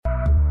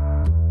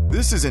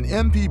This is an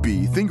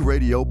MPB Think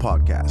Radio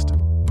podcast.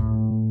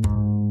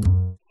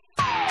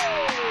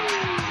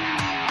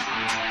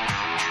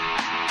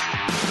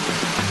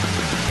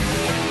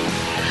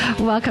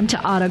 Welcome to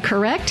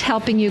AutoCorrect,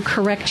 helping you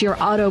correct your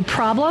auto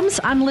problems.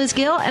 I'm Liz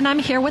Gill, and I'm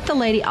here with the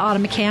lady auto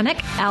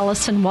mechanic,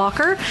 Allison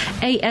Walker,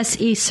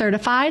 ASE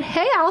certified.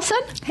 Hey, Allison.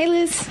 Hey,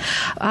 Liz.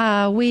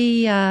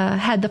 We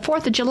had the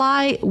 4th of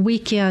July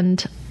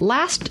weekend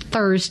last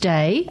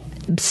Thursday.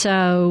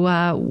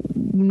 So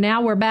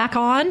now we're back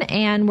on,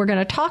 and we're going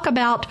to talk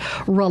about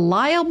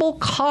reliable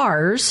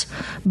cars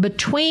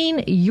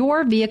between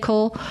your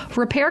vehicle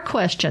repair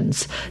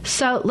questions.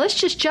 So let's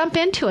just jump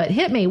into it.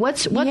 Hit me.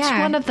 What's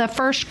one of the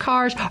first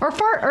cars? Or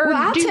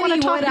do you want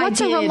to talk?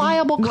 What's a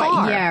reliable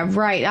car? Yeah,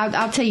 right.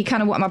 I'll tell you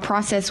kind of what my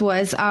process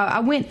was.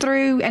 I went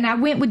through, and I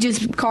went with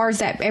just cars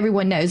that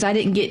everyone knows. I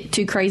didn't get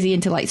too crazy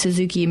into like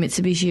Suzuki and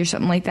Mitsubishi or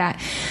something like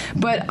that.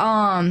 But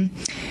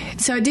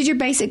so I did your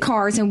basic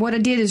cars, and what I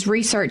did is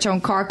research on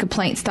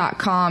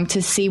carcomplaints.com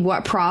to see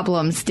what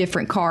problems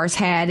different cars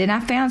had, and I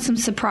found some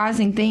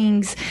surprising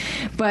things.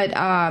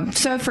 But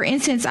so, for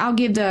instance, I'll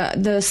give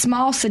the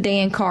small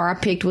sedan car I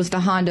picked was the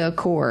Honda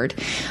Accord.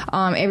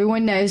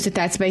 Everyone knows that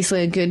that's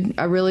basically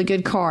a really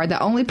good car.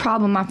 The only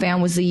problem I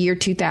found was the year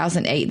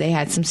 2008. They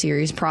had some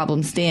serious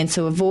problems then,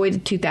 so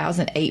avoid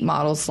 2008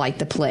 models like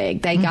the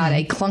plague. They got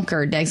a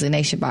clunker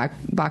designation by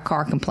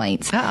Car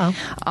Complaints. But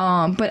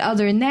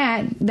other than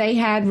that, they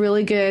had really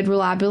good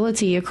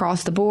reliability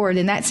across the board,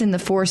 and that's in the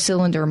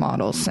 4-cylinder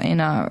models,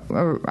 and I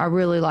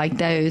really like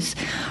those.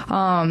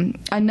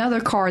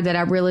 Another car that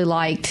I really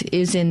liked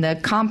is in the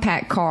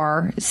compact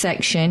car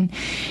section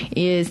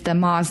is the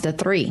Mazda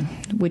 3,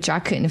 which I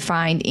couldn't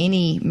find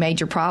any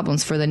major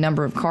problems for the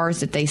number of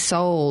cars that they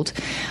sold.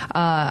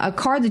 A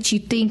car that you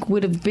think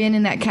would have been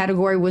in that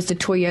category was the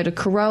Toyota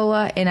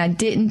Corolla, and I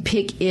didn't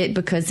pick it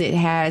because it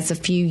has a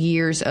few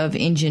years of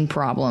engine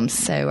problems,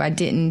 so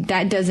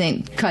that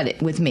doesn't cut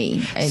it with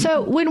me.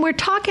 So when we're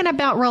talking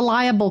about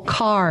reliable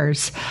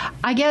cars,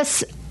 I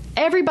guess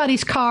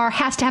everybody's car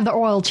has to have the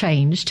oil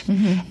changed.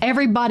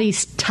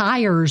 Everybody's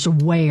tires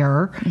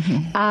wear.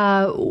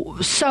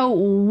 So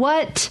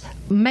what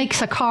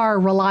makes a car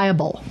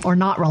reliable or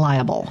not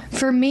reliable?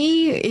 For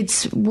me,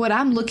 it's what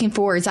I'm looking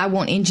for is I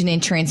want engine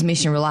and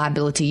transmission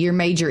reliability, your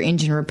major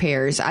engine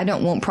repairs. I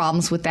don't want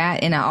problems with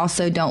that, and I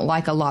also don't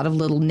like a lot of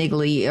little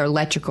niggly or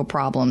electrical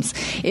problems.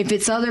 If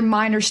it's other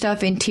minor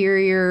stuff,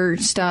 interior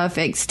stuff,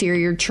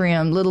 exterior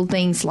trim, little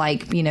things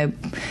like,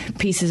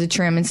 pieces of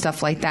trim and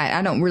stuff like that,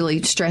 I don't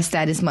really stress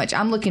that as much.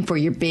 I'm looking for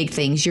your big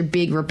things, your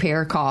big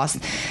repair costs,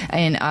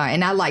 and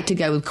I like to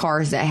go with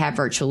cars that have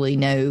virtually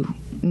no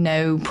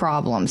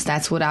problems.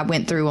 That's what I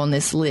went through on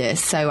this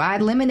list. So I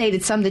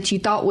eliminated some that you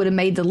thought would have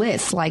made the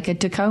list, like a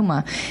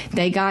Tacoma.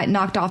 They got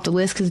knocked off the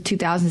list because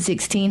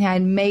 2016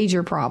 had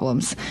major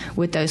problems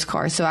with those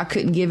cars. So I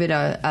couldn't give it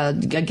a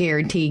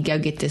guarantee, go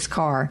get this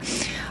car.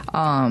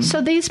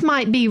 So these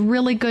might be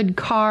really good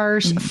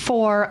cars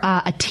for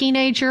a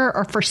teenager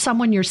or for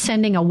someone you're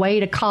sending away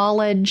to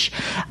college,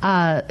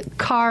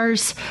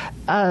 cars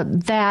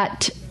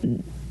that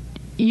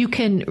you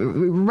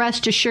can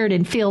rest assured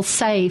and feel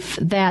safe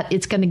that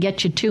it's going to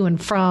get you to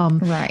and from,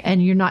 right,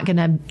 and you're not going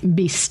to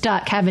be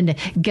stuck having to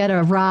get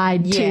a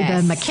ride to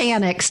the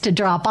mechanics to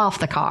drop off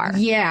the car.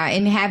 Yeah,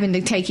 and having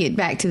to take it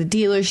back to the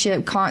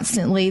dealership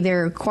constantly.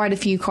 There are quite a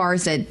few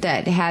cars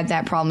that had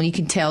that problem. You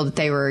can tell that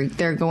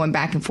they're going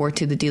back and forth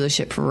to the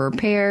dealership for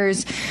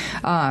repairs,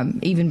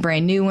 even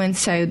brand new ones.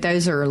 So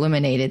those are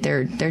eliminated.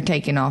 They're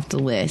taken off the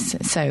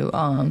list. So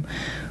I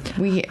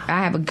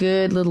have a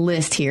good little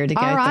list here to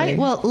go through. All right.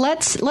 Well,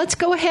 let's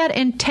go ahead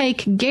and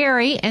take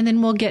Gary, and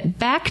then we'll get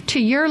back to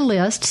your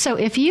list. So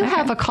if you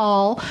have a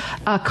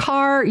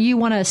car you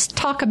want to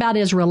talk about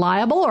is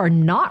reliable or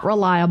not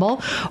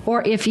reliable,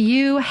 or if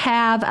you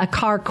have a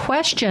car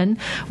question,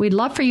 we'd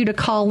love for you to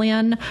call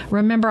in.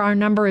 Remember, our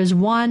number is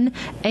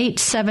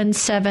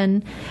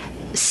 1-877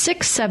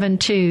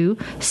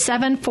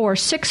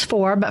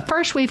 672-7464. But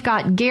first, we've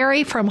got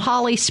Gary from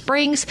Holly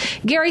Springs.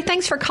 Gary,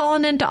 thanks for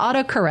calling in to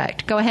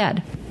AutoCorrect. Go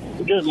ahead.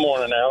 Good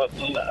morning,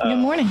 Allison. Good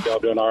morning. Y'all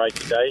doing all right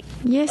today?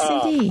 Yes,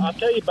 indeed. I'll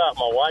tell you about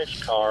my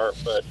wife's car,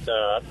 but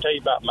I'll tell you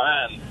about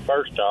mine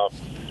first off.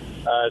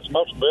 It's the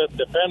most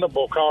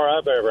dependable car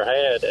I've ever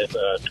had. It's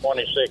a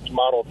 26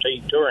 Model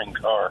T touring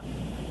car.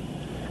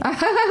 I've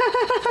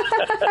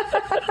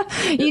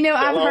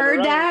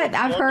heard that.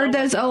 I've heard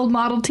those old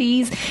Model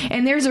Ts,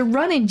 and there's a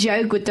running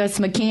joke with us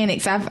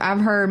mechanics. I've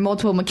heard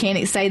multiple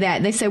mechanics say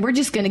that. They say, we're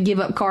just going to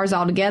give up cars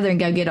altogether and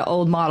go get an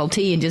old Model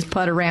T and just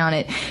put around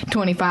at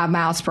 25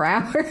 miles per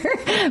hour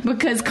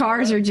because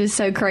cars are just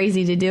so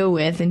crazy to deal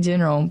with in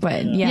general.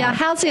 But yeah,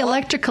 how's the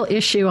electrical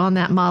issue on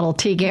that Model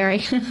T,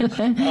 Gary?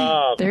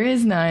 There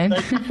is none.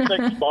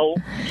 6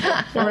 volts.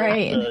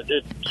 Right.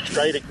 Just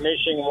straight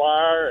ignition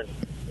wire and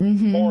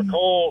 4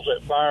 coils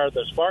that fire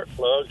the spark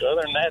plugs.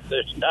 Other than that,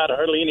 there's not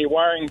hardly any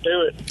wiring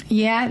to it.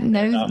 Yeah,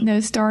 no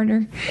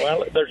starter.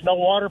 Well, there's no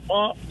water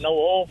pump, no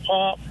oil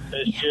pump.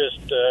 It's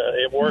just,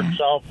 it works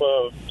off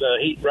of the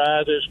heat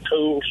rises,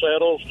 cool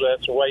settles.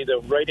 That's the way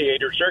the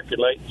radiator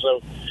circulates.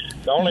 So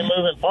The only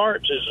moving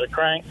parts is the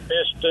crank,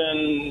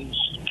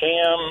 pistons,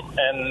 cam,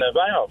 and the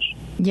valves.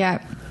 Yeah.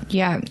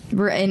 Yeah,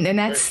 and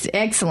that's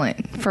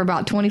excellent for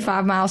about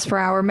 25 miles per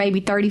hour, maybe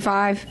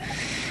 35.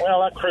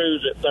 Well, I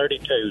cruise at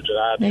 32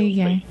 to There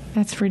you go.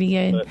 That's pretty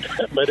good.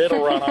 But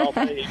it'll run all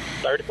day,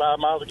 35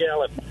 miles a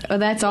gallon. Oh,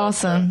 that's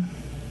awesome.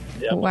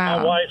 Yeah, wow.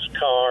 My wife's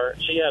car,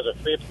 she has a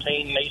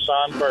 15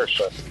 Nissan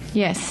Versa.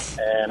 Yes.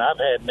 And I've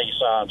had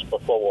Nissans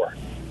before.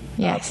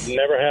 Yes. I've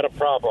never had a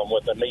problem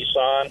with the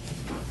Nissan.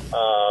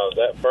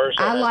 That Versa.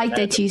 I like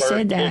that you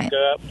said that.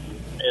 Hiccup.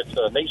 It's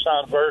a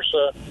Nissan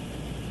Versa.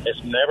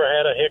 It's never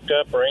had a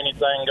hiccup or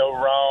anything go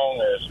wrong.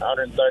 There's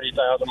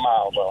 130,000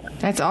 miles on it.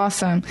 That's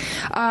awesome.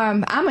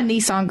 I'm a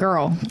Nissan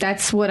girl.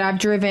 That's what I've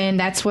driven.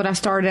 That's what I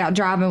started out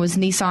driving was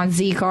Nissan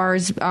Z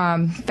cars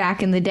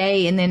back in the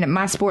day. And then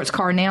my sports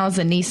car now is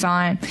a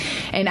Nissan.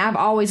 And I've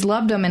always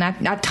loved them. And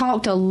I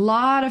talked a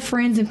lot of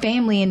friends and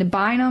family into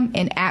buying them.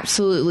 And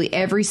absolutely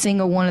every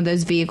single one of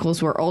those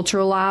vehicles were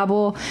ultra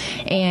reliable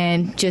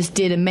and just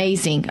did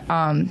amazing.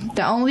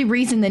 The only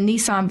reason the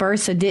Nissan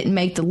Versa didn't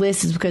make the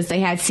list is because they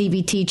had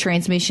CVT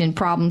transmission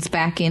problems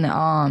back in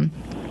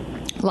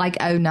like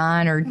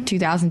 2009 or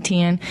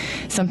 2010,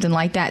 something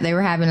like that. They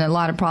were having a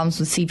lot of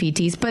problems with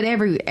CVTs, but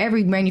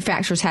every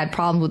manufacturer's had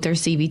problems with their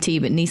CVT,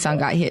 but Nissan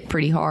got hit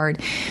pretty hard,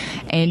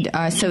 and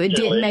so it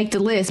didn't make the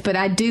list. But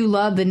I do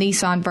love the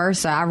Nissan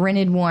Versa. I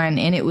rented one,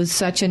 and it was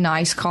such a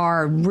nice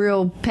car,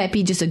 real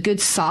peppy, just a good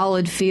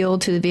solid feel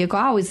to the vehicle.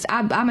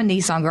 I'm a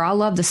Nissan girl. I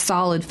love the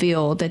solid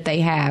feel that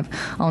they have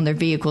on their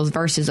vehicles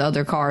versus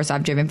other cars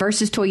I've driven,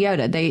 versus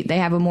Toyota. They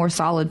have a more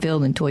solid feel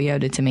than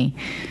Toyota to me.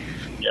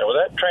 Yeah, well,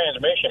 that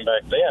transmission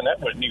back then, that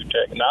was new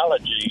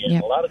technology,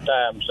 and a lot of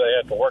times they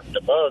had to work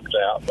the bugs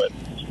out, but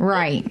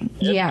right,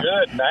 it's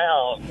good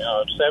now,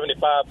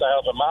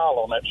 75,000 miles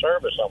on that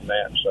service on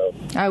that. So.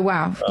 Oh,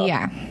 wow,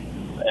 yeah.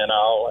 And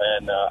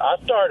I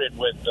started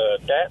with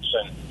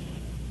Datsun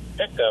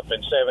pickup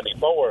in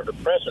 74, the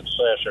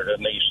predecessor to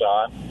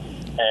Nissan,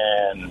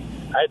 and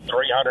I had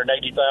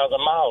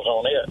 380,000 miles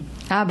on it.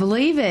 I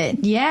believe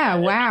it. Yeah,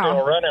 wow. It's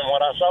still running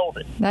when I sold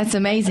it. That's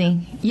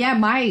amazing. Yeah,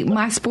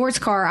 my sports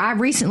car, I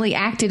recently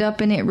acted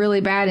up in it really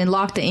bad and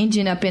locked the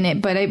engine up in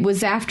it, but it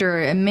was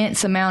after an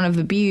immense amount of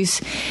abuse,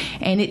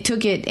 and it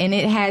took it, and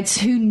it had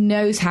who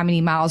knows how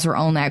many miles were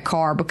on that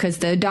car because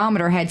the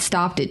odometer had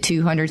stopped at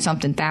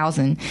 200-something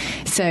thousand.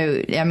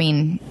 So, I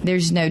mean,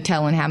 there's no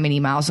telling how many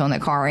miles on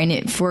that car,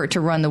 and for it to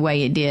run the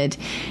way it did.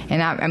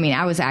 And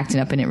I was acting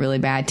up in it really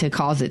bad to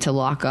cause it to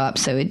lock up.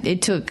 So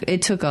it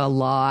took a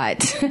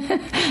lot.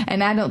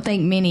 And I don't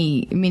think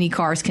many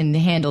cars can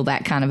handle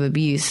that kind of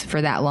abuse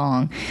for that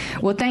long.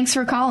 Well, thanks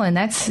for calling.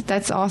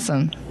 That's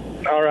awesome.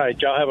 All right,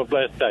 y'all have a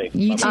blessed day.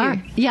 You too.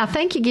 Yeah,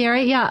 thank you,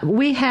 Gary. Yeah,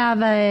 we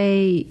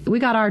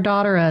got our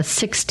daughter a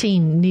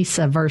 16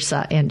 Nissan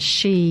Versa, and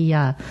she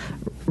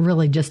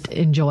really just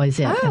enjoys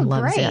it and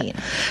loves it.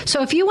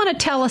 So if you want to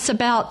tell us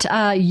about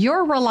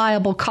your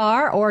reliable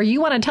car, or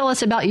you want to tell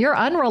us about your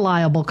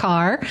unreliable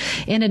car,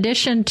 in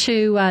addition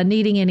to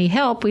needing any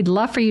help, we'd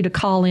love for you to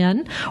call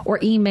in or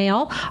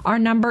email. Our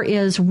number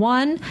is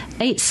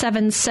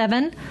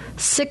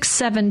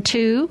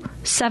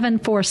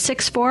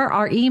 1-877-672-7464.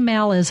 Our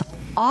email is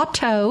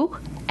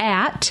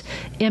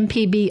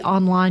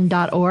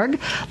auto@mpbonline.org.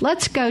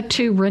 Let's go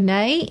to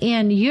Renee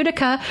in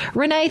Utica.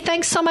 Renee,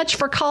 thanks so much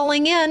for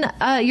calling in.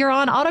 You're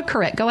on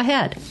AutoCorrect. Go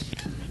ahead.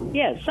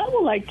 Yes, I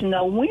would like to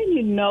know when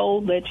you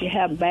know that you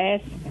have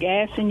bad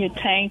gas in your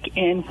tank,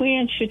 and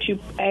when should you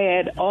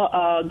add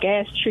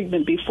gas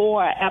treatment,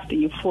 before or after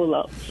you full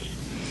up?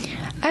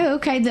 Oh,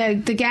 okay.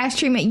 The gas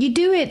treatment, you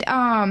do it.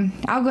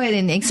 I'll go ahead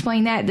and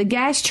explain that. The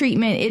gas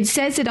treatment, it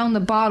says it on the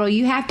bottle.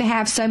 You have to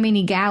have so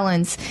many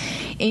gallons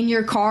in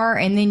your car,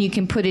 and then you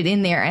can put it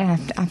in there.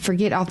 And I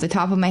forget off the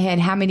top of my head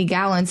how many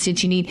gallons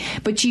did you need,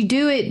 but you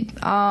do it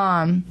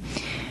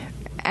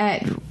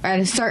at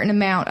a certain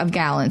amount of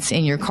gallons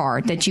in your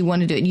car that you want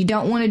to do it. You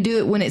don't want to do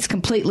it when it's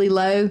completely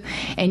low,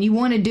 and you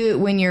want to do it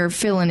when you're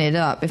filling it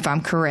up, if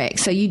I'm correct.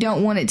 So you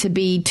don't want it to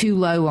be too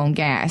low on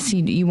gas.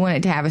 You want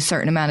it to have a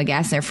certain amount of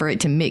gas there for it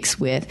to mix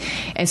with,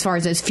 as far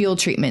as those fuel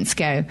treatments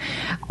go.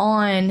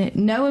 On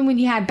knowing when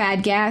you have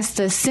bad gas,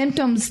 the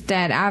symptoms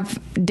that I've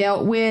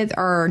dealt with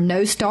are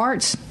no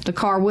starts. The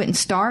car wouldn't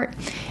start,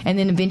 and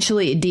then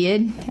eventually it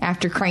did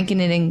after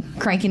cranking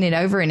it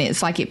over, and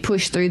it's like it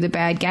pushed through the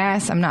bad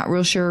gas. I'm not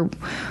real sure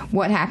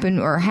what happened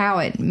or how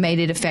it made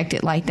it affect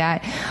it like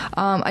that.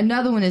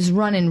 Another one is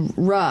running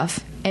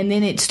rough, and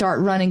then it start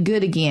running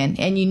good again,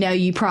 and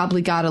you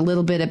probably got a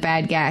little bit of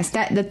bad gas.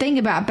 The thing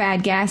about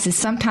bad gas is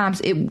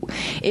sometimes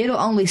it'll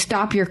only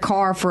stop your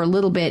car for a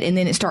little bit, and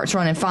then it starts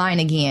running fine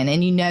again,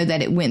 and you know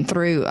that it went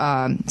through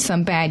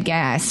some bad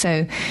gas.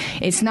 So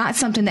it's not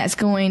something that's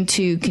going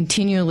to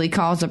continually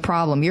cause a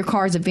problem. Your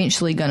car's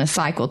eventually going to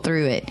cycle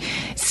through it.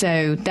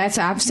 So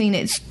I've seen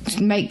it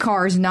make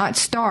cars not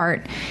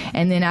start,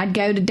 and then I'd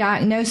go to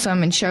diagnose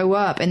them and show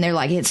up, and they're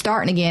like, it's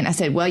starting again. I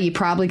said, well, you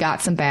probably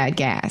got some bad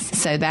gas.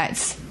 So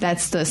that's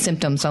the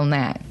symptoms on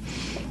that.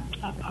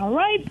 All All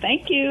right.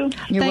 Thank you.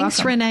 You're Thanks,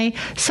 welcome. Renee.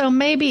 So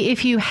maybe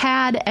if you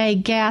had a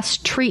gas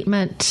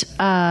treatment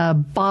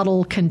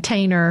bottle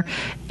container,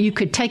 you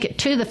could take it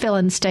to the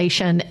filling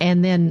station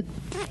and then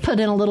put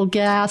in a little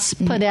gas,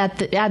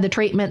 add the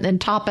treatment, then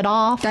top it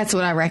off. That's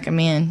what I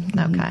recommend.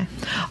 Okay.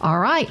 All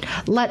right.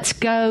 Let's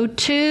go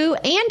to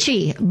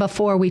Angie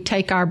before we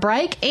take our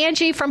break.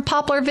 Angie from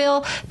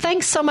Poplarville,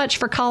 thanks so much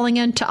for calling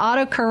in to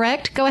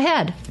AutoCorrect. Go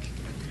ahead.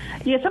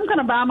 Yes, I'm going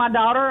to buy my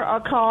daughter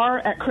a car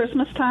at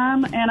Christmas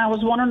time, and I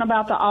was wondering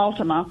about the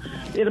Altima.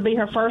 It'll be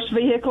her first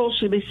vehicle.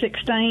 She'll be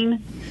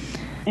 16,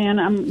 and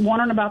I'm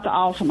wondering about the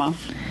Altima.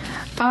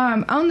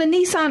 On the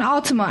Nissan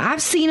Altima,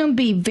 I've seen them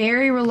be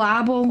very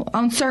reliable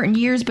on certain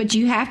years, but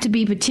you have to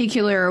be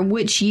particular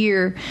which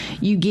year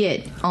you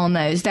get on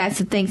those. That's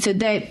the thing. So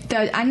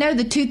I know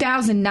the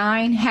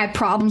 2009 had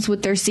problems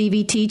with their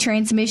CVT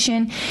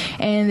transmission,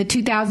 and the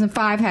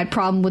 2005 had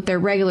problem with their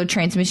regular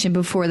transmission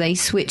before they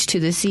switched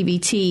to the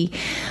CVT.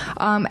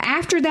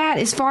 After that,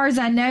 as far as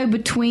I know,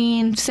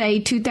 between, say,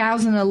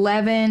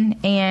 2011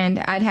 and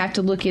I'd have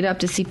to look it up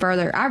to see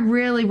further, I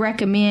really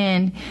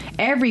recommend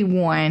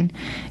everyone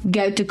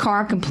go to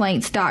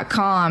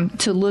carcomplaints.com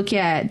to look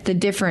at the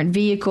different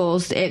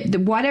vehicles,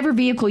 whatever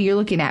vehicle you're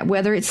looking at,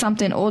 whether it's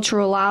something ultra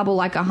reliable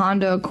like a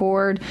Honda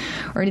Accord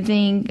or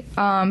anything.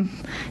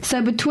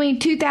 So between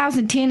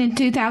 2010 and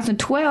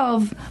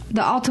 2012,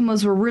 the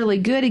Altimas were really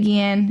good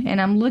again,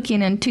 and I'm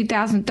looking in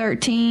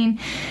 2013,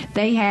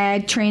 they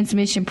had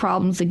transmission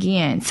problems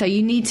again. So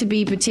you need to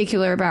be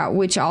particular about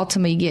which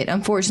Altima you get,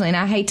 unfortunately, and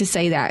I hate to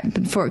say that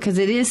because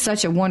it is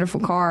such a wonderful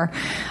car.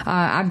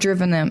 I've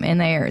driven them,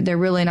 and they're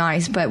really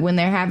nice, but when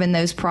they're having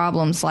those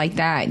problems like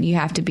that, you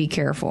have to be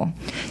careful.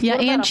 Yeah,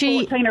 What about Angie. a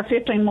 14 or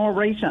 15 a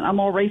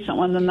more recent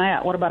one than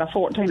that? What about a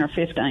 14 or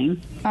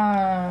 15?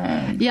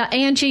 Yeah,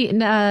 Angie,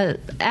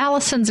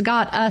 Allison's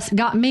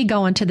got me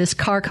going to this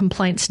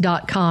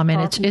carcomplaints.com,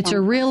 and it's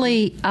a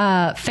really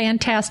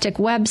fantastic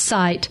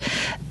website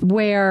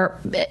where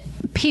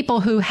people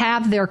who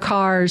have their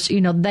cars,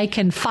 they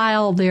can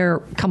file their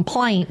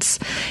complaints,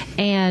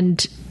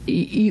 and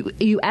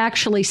you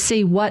actually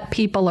see what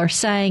people are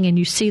saying, and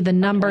you see the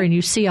number, and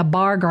you see a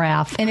bar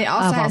graph. And it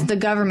also has the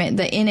government,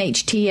 the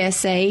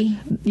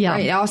NHTSA. Yeah.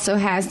 Right? It also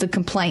has the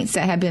complaints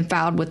that have been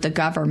filed with the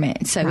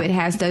government. So it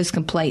has those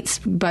complaints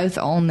both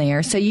on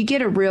there. So you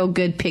get a real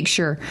good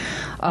picture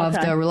of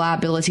the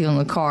reliability on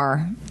the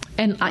car.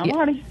 And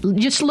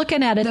just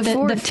looking at it,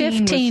 the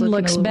 15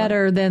 looks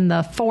better than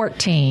the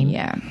 14.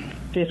 Yeah.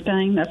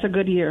 15, that's a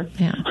good year.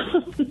 Yeah.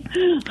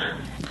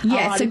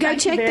 Yeah, so go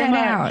check that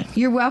out.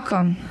 You're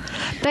welcome.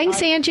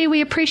 Thanks, Angie. We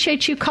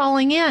appreciate you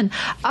calling in.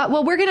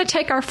 Well, we're going to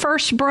take our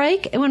first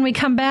break, and when we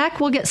come back,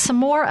 we'll get some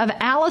more of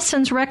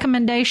Allison's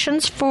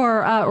recommendations for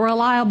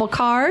reliable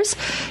cars.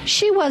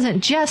 She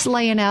wasn't just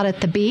laying out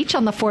at the beach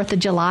on the 4th of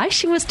July.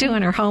 She was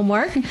doing her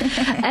homework.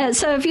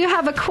 So if you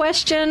have a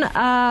question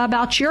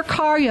about your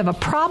car, you have a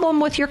problem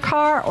with your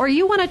car, or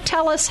you want to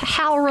tell us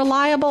how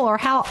reliable or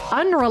how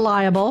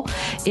unreliable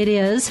it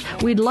is,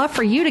 we'd love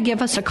for you to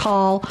give us a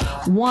call,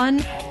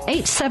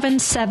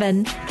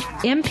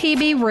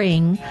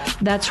 1-877-MPB-RING.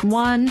 That's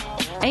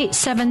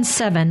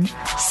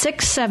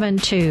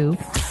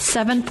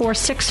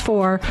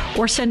 1-877-672-7464,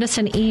 or send us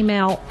an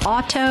email,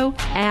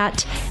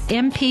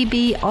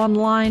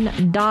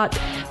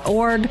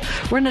 auto@mpbonline.org.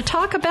 We're going to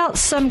talk about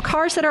some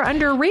cars that are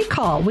under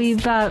recall.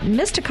 We've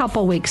missed a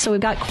couple weeks, so we've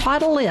got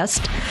quite a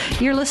list.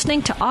 You're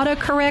listening to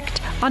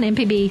AutoCorrect on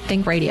MPB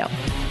Think Radio.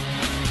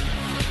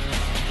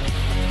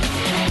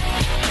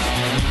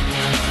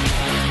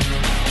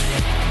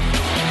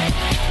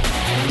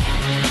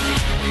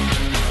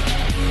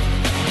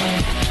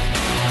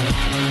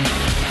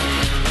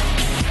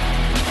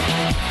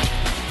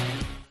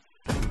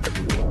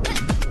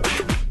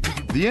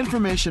 The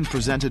information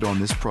presented on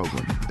this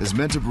program is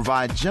meant to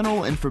provide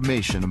general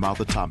information about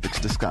the topics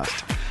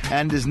discussed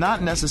and is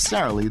not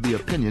necessarily the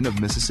opinion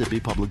of Mississippi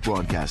Public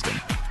Broadcasting.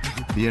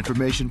 The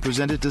information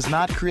presented does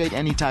not create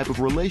any type of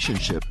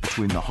relationship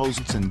between the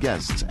hosts and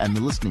guests and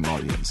the listening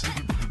audience.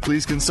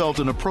 Please consult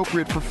an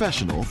appropriate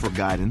professional for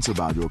guidance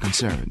about your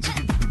concerns.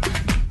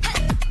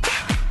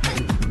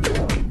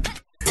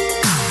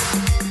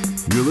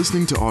 You're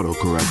listening to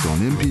AutoCorrect on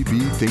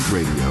MPB Think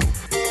Radio.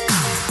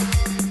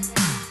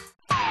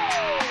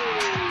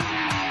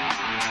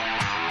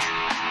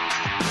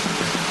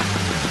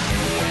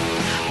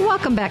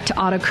 Welcome back to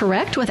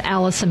AutoCorrect with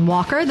Allison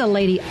Walker, the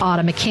lady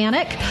auto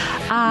mechanic.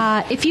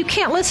 If you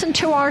can't listen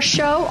to our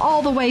show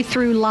all the way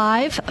through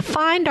live,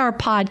 find our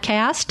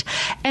podcast.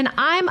 And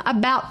I'm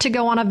about to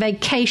go on a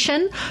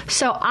vacation,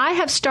 so I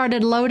have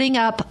started loading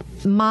up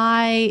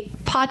my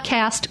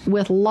podcast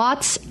with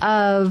lots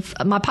of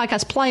my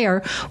podcast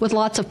player with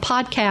lots of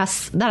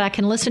podcasts that I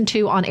can listen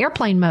to on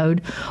airplane mode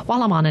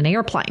while I'm on an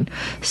airplane.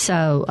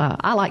 So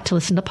I like to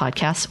listen to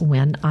podcasts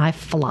when I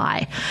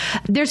fly.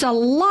 There's a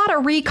lot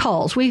of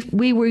recalls.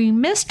 We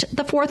missed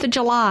the 4th of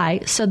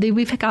July, so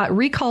we've got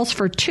recalls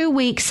for 2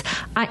 weeks.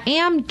 I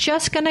am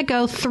just going to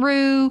go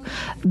through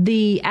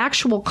the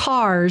actual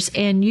cars,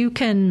 and you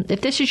can,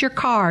 if this is your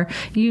car,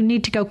 you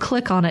need to go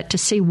click on it to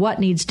see what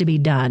needs to be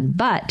done.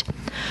 But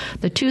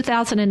the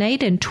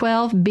 2008 and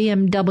 12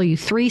 BMW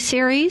 3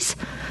 Series,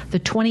 the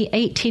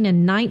 2018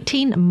 and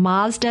 19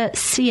 Mazda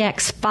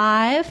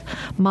CX-5,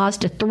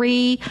 Mazda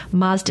 3,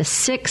 Mazda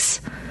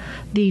 6,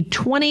 the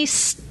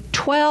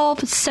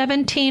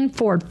 2012-17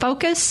 Ford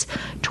Focus,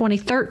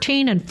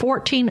 2013 and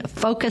 14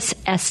 Focus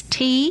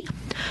ST,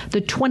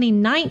 the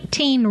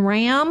 2019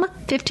 Ram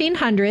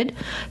 1500,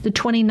 the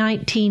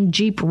 2019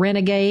 Jeep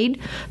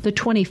Renegade, the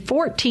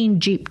 2014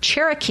 Jeep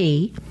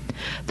Cherokee,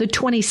 the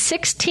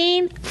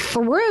 2016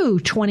 through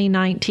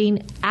 2019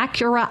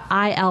 Acura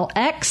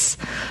ILX,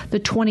 the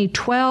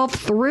 2012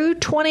 through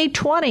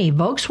 2020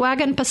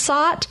 Volkswagen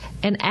Passat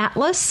and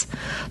Atlas,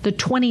 the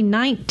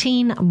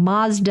 2019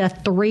 Mazda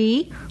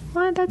 3.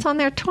 Well, that's on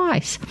there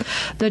twice.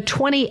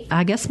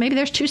 I guess maybe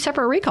there's 2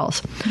 separate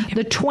recalls.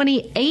 The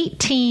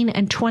 2018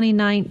 and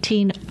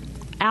 2019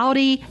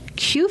 Audi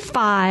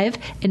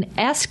Q5 and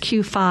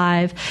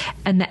SQ5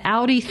 and the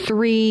Audi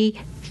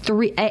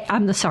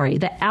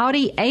the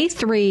Audi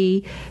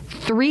A3,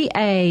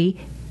 3A,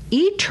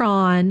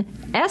 e-tron,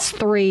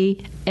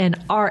 S3, and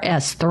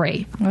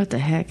RS3. What the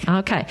heck?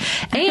 Okay.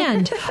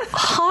 And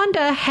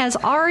Honda has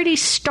already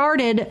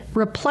started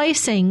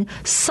replacing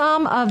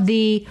some of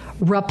the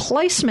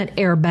replacement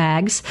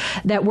airbags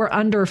that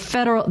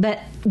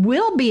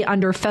will be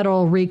under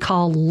federal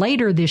recall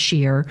later this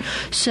year.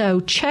 So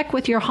check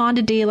with your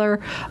Honda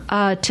dealer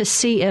to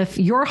see if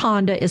your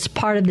Honda is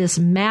part of this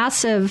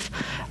massive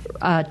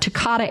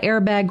Takata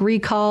airbag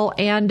recall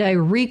and a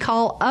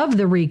recall of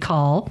the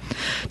recall.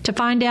 To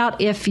find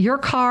out if your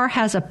car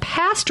has a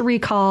past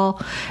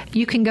recall,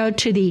 you can go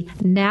to the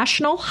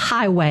National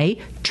Highway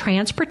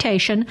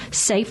Transportation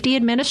Safety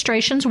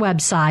Administration's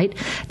website,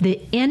 the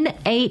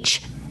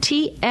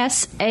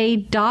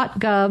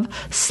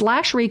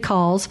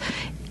NHTSA.gov/recalls.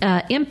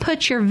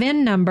 Input your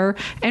VIN number,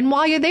 and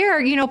while you're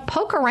there,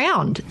 poke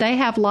around. They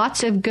have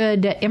lots of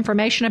good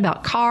information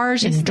about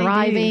cars and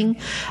driving.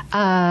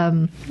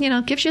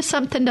 Gives you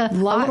something a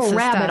little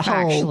rabbit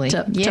hole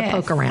to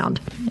poke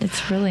around.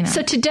 It's really nice.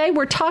 So today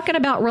we're talking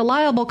about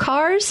reliable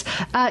cars.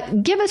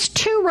 Give us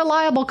 2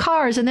 reliable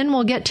cars, and then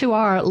we'll get to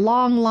our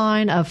long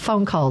line of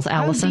phone calls,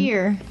 Allison. Oh,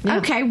 dear. Yeah.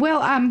 Okay,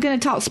 well, I'm going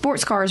to talk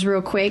sports cars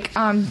real quick.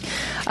 A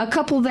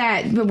couple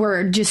that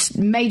were just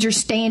major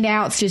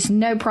standouts, just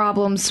no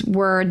problems,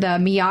 were the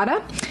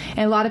Miata.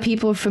 And a lot of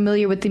people are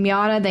familiar with the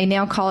Miata. They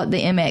now call it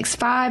the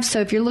MX-5.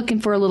 So if you're looking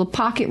for a little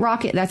pocket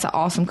rocket, that's an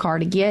awesome car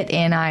to get,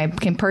 and I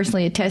can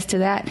personally attest to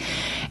that.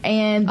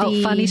 And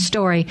funny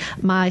story.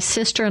 My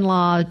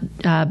sister-in-law,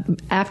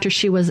 after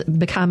she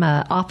become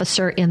an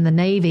officer in the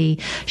Navy,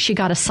 she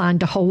got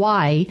assigned to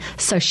Hawaii,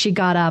 so she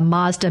got a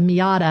Mazda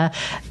Miata,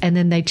 and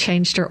then they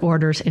changed her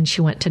orders, and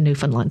she went to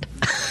Newfoundland.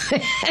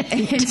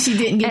 And she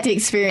didn't get to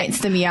experience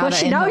the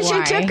Miata in Hawaii.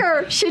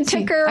 She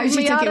took her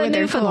Miata in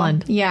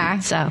Newfoundland. Cool. Yeah.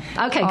 So,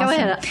 okay, awesome. Go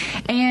ahead.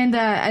 And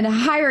a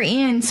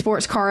higher-end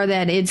sports car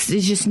that it's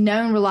just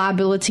known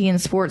reliability in the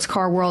sports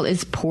car world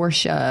is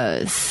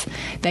Porsches.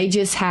 They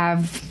just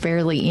have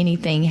barely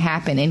anything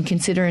happen, and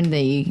considering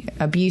the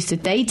abuse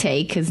that they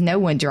take, because no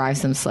one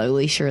drives them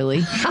slowly,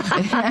 surely,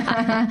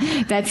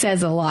 that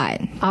says a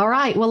lot. All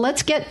right. Well,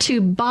 let's get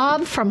to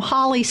Bob from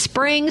Holly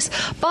Springs.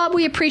 Bob,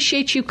 we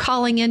appreciate you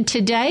calling in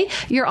today.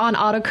 You're on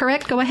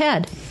AutoCorrect. Go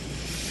ahead.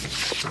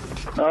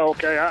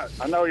 Okay,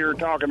 I know you're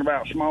talking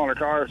about smaller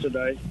cars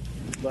today,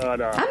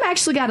 but I've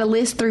actually got a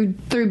list through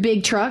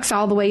big trucks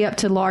all the way up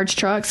to large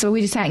trucks, so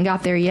we just hadn't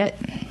got there yet.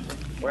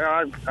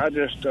 Well, I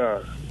just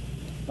I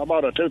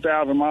bought a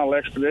 2,000-mile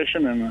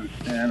Expedition and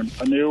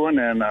a new one,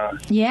 and over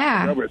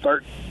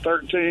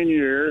 13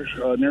 years,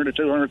 nearly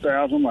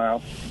 200,000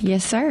 miles.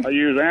 Yes, sir. I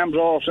use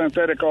Amsoil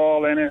synthetic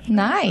oil in it.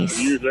 Nice.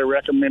 I use their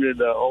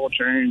recommended oil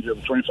change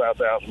of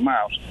 25,000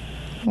 miles.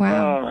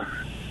 Wow.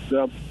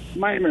 The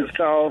maintenance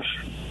cost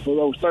for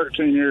those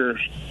 13 years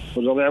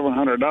was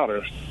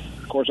 $1,100.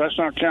 Of course, that's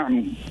not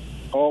counting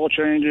oil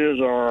changes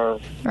or...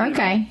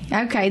 Okay.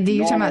 You're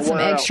talking about some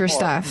extra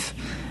stuff.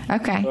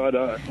 Okay.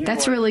 But,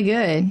 that's really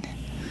good.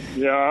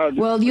 Yeah.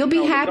 Well, you'll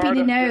be happy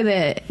to know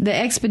that the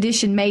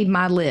Expedition made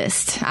my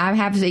list. I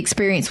have the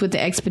experience with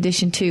the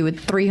Expedition too,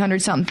 with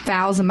 300-something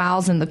thousand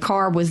miles, and the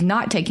car was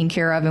not taken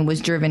care of and was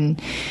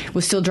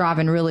still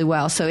driving really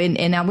well. So,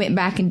 and I went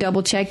back and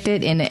double checked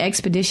it, and the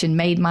Expedition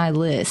made my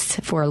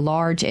list for a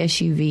large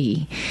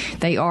SUV.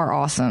 They are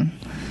awesome.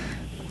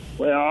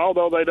 Well,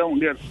 although they don't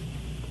get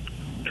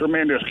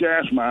tremendous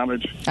gas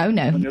mileage. Oh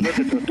no! When you look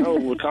at the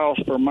total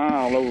cost per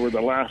mile over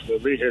the life of the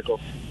vehicle,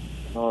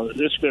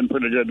 it's been a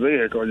pretty good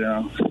vehicle,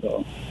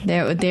 So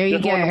there you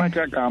just go. wanted to make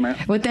that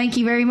comment. Well, thank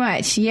you very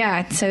much.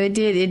 Yeah, so it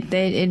did.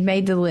 It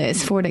made the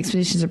list. Ford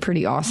Expeditions are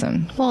pretty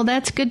awesome. Well,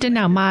 that's good to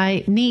know.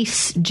 My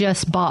niece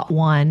just bought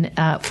one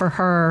for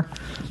her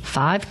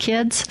 5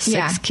 kids,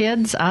 6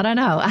 kids. I don't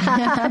know,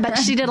 but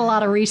she did a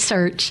lot of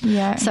research.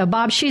 Yeah. So,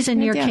 Bob, she's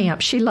in your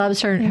camp. She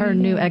loves her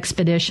new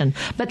Expedition.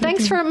 But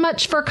thanks very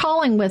much for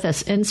calling with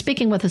us and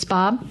speaking with us,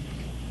 Bob.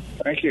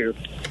 Thank you.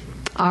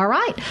 All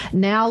right.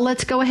 Now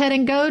let's go ahead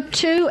and go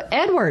to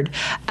Edward.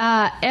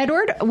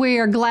 Edward, we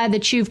are glad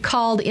that you've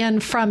called in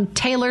from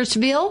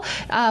Taylorsville.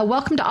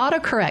 Welcome to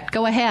AutoCorrect.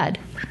 Go ahead.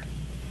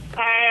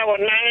 I have a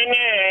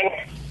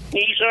 99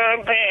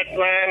 Nissan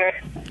Pathfinder.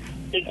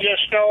 It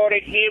just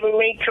started giving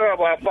me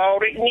trouble. I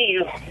bought it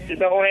new. It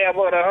don't have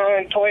but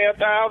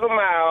 112,000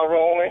 miles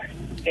on it.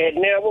 It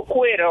never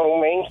quit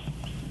on me.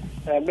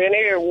 I've been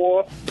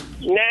airwolf.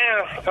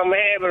 Now I'm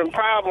having a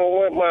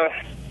problem with my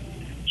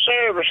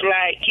service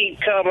light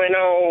keep coming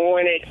on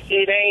when it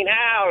ain't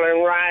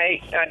howling right.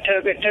 I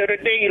took it to the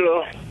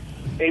dealer.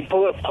 They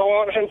put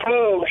points and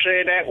plugs,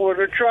 said that was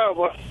the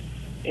trouble.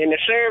 And the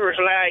service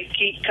light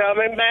keep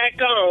coming back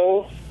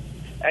on.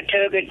 I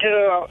took it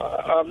to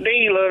a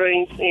dealer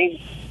and he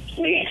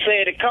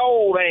said the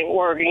code ain't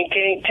working. He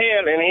can't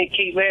tell, and he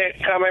keep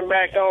coming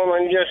back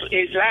on and just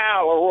it's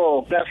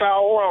hour. That's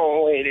all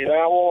wrong with it.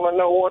 I want to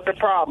know what the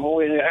problem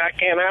with it. How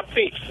can I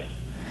fix it?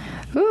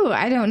 Ooh,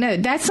 I don't know.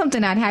 That's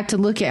something I'd have to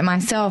look at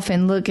myself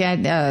and look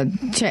at,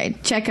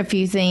 check a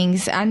few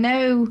things. I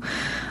know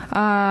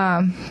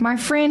my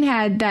friend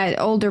had that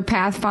older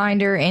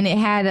Pathfinder, and it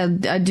had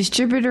a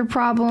distributor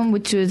problem,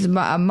 which was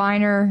a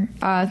minor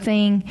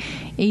thing,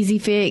 easy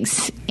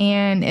fix,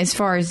 and as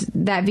far as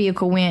that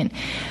vehicle went.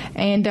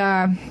 And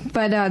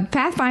but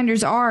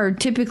Pathfinders are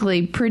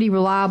typically pretty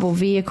reliable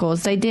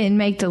vehicles. They didn't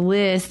make the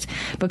list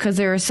because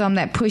there are some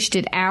that pushed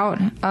it out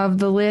of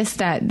the list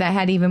that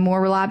had even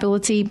more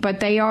reliability,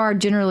 but they are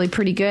generally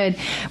pretty good.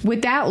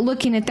 Without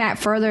looking at that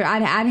further,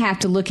 I'd have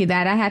to look at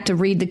that. I'd have to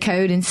read the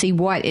code and see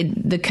what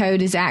the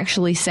code is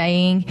actually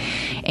saying,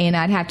 and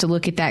I'd have to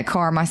look at that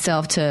car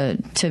myself to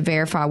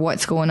verify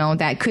what's going on.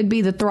 That could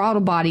be the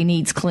throttle body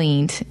needs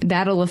cleaned.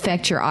 That'll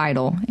affect your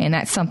idle, and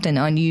that's something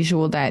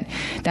unusual that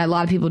a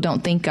lot of people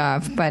don't think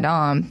of. But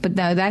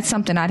no, that's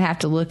something I'd have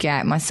to look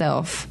at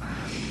myself.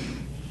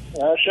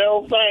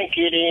 So thank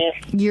you, then.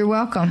 You're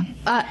welcome.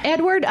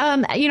 Edward,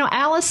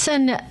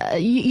 Allison,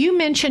 you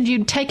mentioned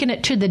you'd taken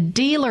it to the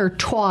dealer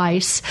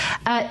twice.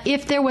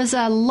 If there was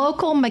a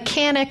local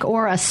mechanic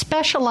or a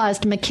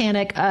specialized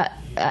mechanic,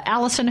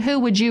 Allison, who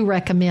would you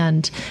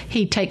recommend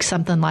he take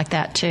something like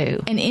that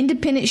to? An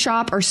independent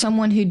shop or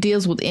someone who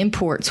deals with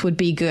imports would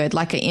be good,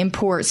 like an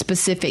import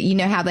specific. You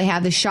know how they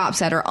have the shops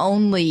that are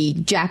only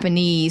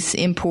Japanese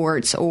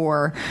imports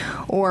or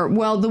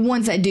the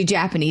ones that do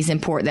Japanese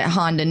import, that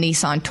Honda,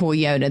 Nissan,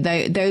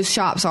 Toyota, those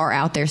shops are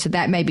out there. So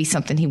that may be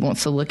something he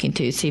wants to look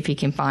into, see if he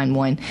can find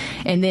one.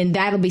 And then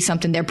that'll be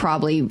something they'll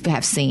probably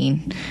have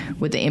seen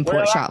with the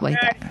import shop like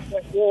that.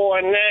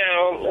 One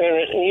now, and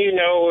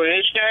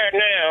it's there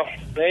now.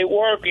 They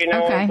working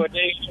on it, but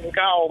they didn't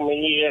call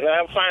me yet.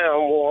 I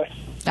found one.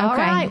 Okay. All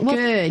right. Well,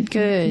 good.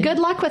 Good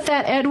luck with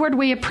that, Edward.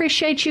 We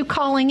appreciate you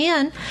calling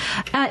in.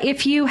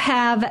 If you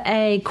have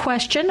a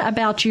question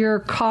about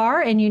your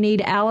car and you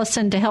need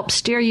Allison to help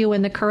steer you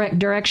in the correct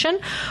direction,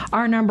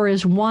 our number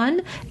is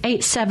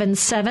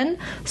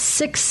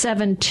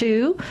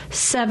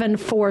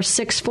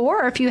 1-877-672-7464.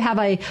 Or if you have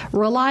a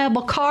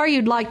reliable car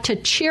you'd like to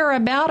cheer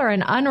about, or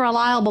an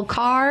unreliable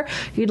car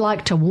you'd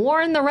like to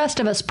warn the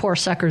rest of us poor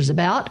suckers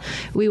about,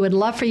 we would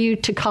love for you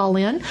to call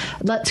in.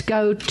 Let's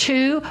go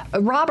to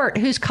Robert,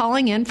 who's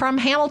calling in from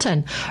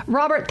Hamilton.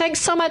 Robert,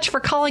 thanks so much for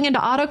calling into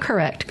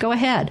AutoCorrect. Go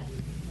ahead.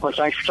 Well,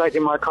 thanks for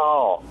taking my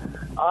call.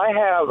 I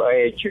have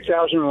a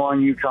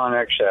 2001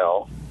 Yukon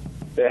XL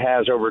that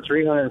has over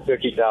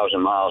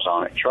 350,000 miles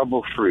on it,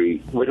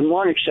 trouble-free, with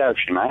one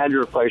exception. I had to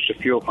replace the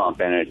fuel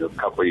pump in it a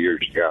couple of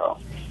years ago.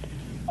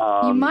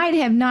 You might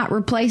have not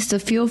replaced the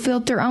fuel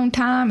filter on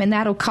time, and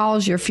that'll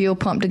cause your fuel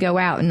pump to go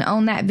out. And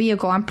on that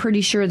vehicle, I'm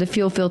pretty sure the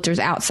fuel filter's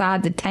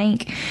outside the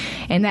tank,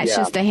 and that's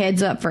just a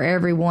heads up for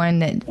everyone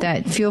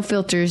that fuel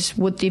filters,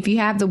 if you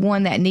have the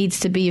one that needs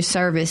to be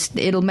serviced,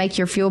 it'll make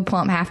your fuel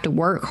pump have to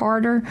work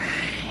harder,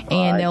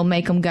 and they'll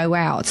make them go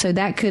out. So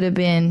that could have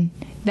been...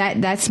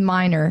 That's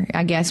minor,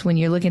 I guess, when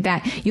you're looking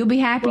at that. You'll be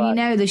happy to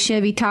know the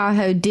Chevy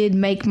Tahoe did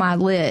make my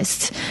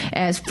list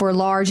as for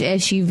large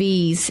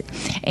SUVs.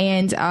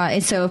 And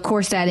so, of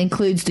course, that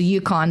includes the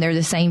Yukon. They're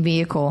the same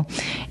vehicle.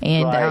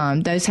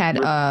 And those had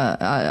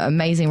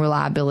amazing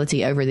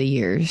reliability over the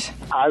years.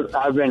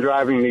 I've been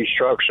driving these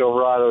trucks,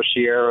 Silverado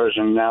Sierras,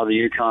 and now the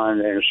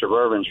Yukon and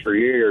Suburbans for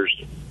years.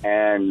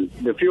 And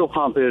the fuel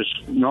pump is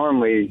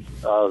normally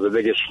the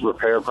biggest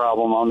repair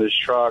problem on this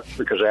truck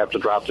because I have to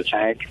drop the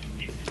tank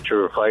to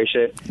replace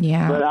it.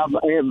 Yeah. But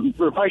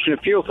replacing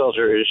the fuel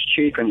filter is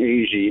cheap and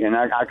easy, and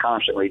I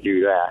constantly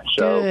do that.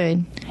 So,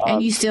 good.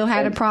 And you still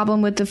had a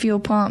problem with the fuel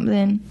pump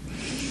then?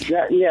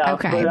 Yeah.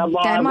 Okay.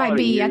 That might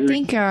be, I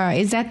think,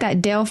 is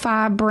that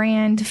Delphi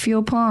brand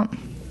fuel pump?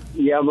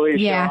 Yeah, I believe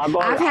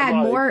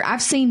so.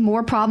 I've seen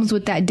more problems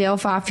with that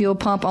Delphi fuel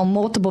pump on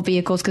multiple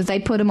vehicles because they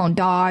put them on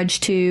Dodge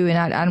too,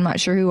 and I'm not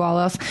sure who all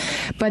else,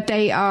 but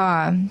they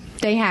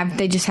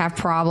just have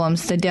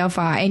problems. The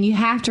Delphi, and you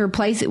have to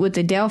replace it with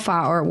the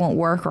Delphi or it won't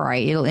work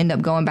right. It'll end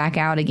up going back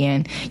out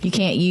again. You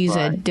can't use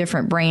a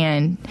different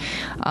brand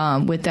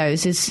with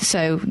those.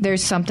 So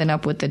there's something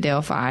up with the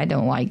Delphi. I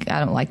don't like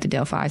the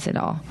Delphis at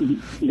all.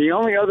 The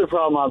only other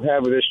problem I've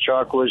had with this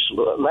truck was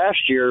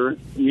last year.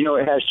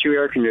 It has two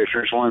air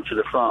conditioners, one for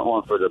the front,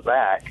 one for the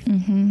back,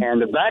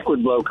 and the back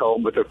would blow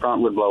cold, but the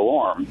front would blow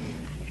warm.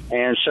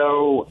 And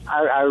so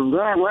I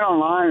went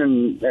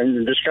online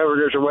and discovered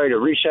there's a way to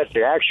reset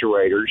the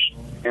actuators.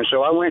 And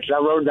so I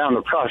wrote down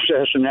the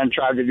process and then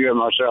tried to do it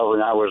myself,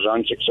 and I was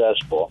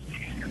unsuccessful.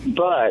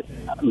 But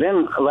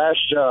then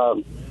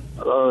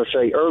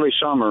early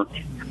summer,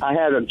 I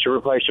had to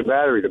replace the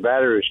battery. The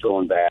battery was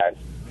going bad.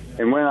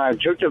 And when I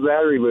took the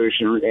battery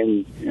loose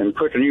and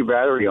put the new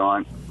battery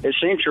on, it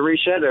seemed to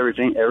reset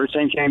everything.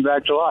 Everything came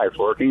back to life,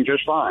 working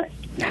just fine.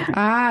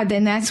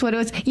 Then that's what it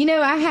was.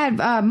 I had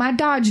my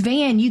Dodge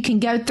van. You can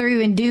go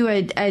through and do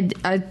a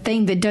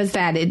thing that does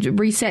that. It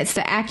resets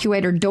the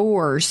actuator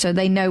doors so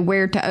they know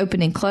where to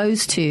open and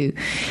close to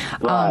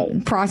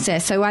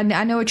process. So I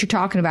know what you're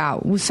talking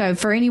about. So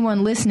for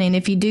anyone listening,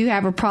 if you do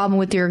have a problem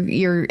with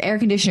your air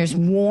conditioner is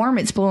warm,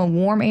 it's blowing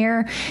warm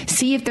air,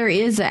 see if there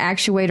is an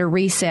actuator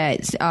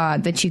reset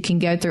that you can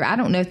go through. I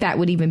don't know if that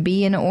would even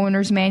be in an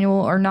owner's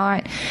manual or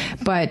not,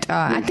 but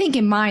I think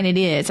in mine it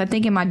is. I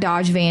think in my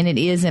Dodge van it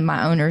is in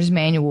my owner's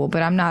manual,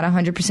 but I'm not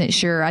 100%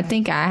 sure. I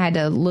think I had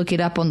to look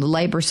it up on the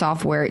labor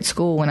software at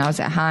school when I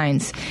was at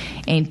Heinz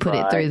and put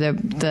it through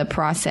the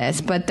process.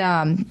 But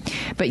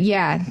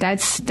yeah,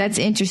 that's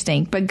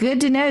interesting. But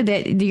good to know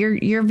that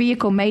your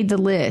vehicle made the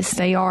list.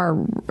 They are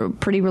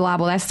pretty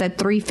reliable. That's that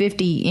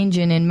 350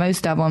 engine in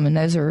most of them, and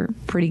those are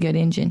pretty good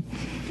engine.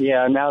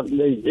 Yeah. Now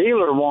the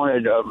dealer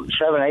wanted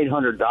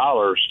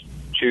 $700-800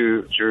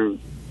 to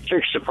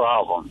fix the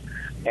problem.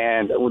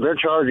 And they're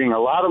charging a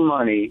lot of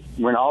money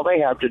when all they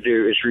have to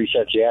do is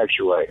reset the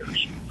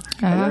actuators.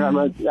 And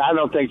I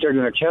don't think they're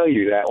going to tell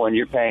you that when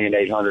you're paying an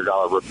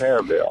 $800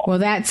 repair bill. Well,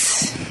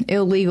 that's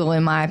illegal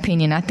in my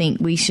opinion. I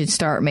think we should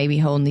start maybe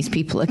holding these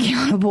people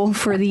accountable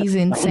for these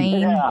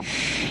insane.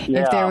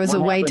 If there was a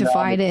way to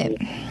fight it.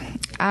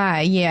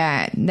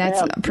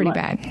 That's pretty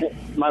bad.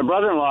 My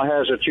brother-in-law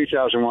has a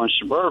 2001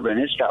 Suburban.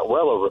 It's got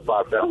well over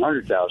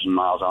 100,000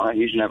 miles on it.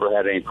 He's never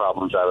had any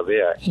problems out of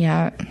it.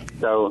 Yeah.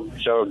 So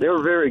they're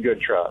very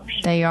good trucks.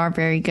 They are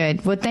very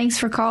good. Well, thanks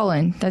for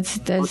calling.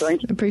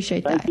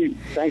 Appreciate that.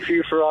 Thank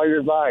you for all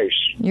your advice.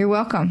 You're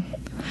welcome.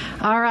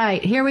 All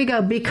right, here we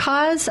go.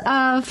 Because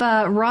of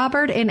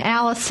Robert and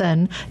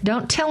Allison,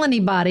 don't tell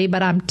anybody,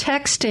 but I'm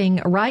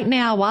texting right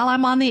now while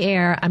I'm on the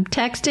air. I'm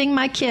texting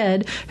my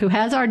kid who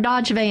has our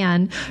Dodge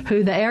van,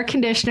 who the air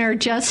conditioner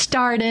just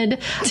started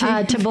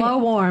to blow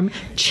warm.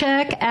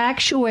 Check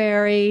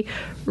actuary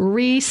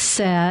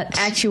reset.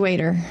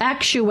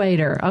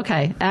 Actuator.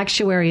 Okay.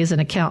 Actuary is an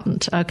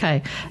accountant.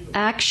 Okay.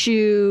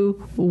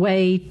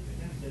 Actuator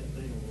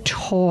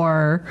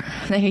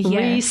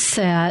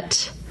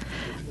reset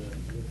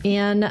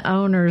in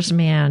owner's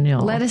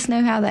manual. Let us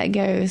know how that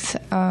goes.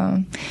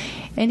 And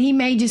he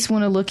may just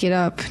want to look it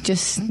up.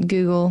 Just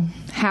Google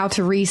how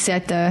to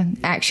reset the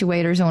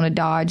actuators on a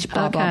Dodge,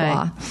 blah, blah,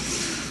 blah.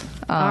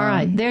 All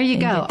right, there you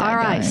go. All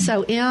right,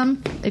 so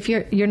M, if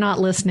you're not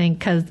listening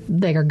because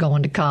they are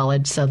going to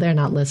college, so they're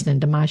not listening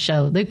to my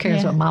show. Who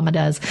cares what Mama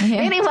does? Yeah.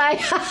 Anyway,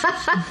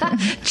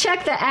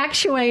 check the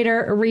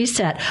actuator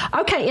reset.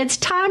 Okay, it's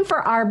time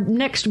for our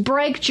next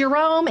break.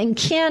 Jerome and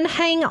Ken,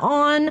 hang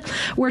on.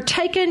 We're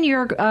taking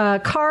your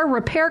car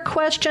repair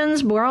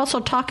questions. We're also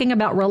talking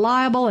about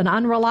reliable and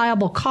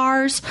unreliable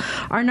cars.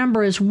 Our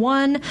number is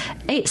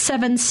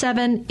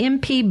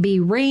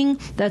 1-877-MPB-RING.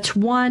 That's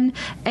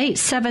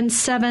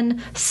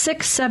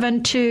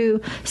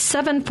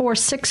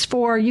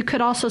 1-877-672-7464. You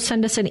could also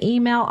send us an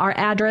email. Our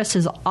address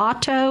is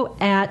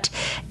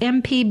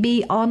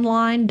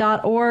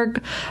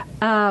auto@mpbonline.org.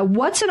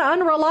 What's an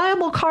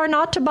unreliable car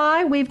not to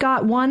buy? We've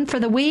got one for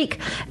the week.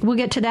 We'll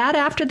get to that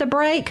after the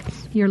break.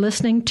 You're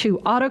listening to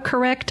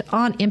AutoCorrect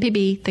on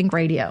MPB Think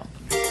Radio.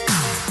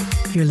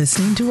 You're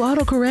listening to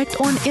AutoCorrect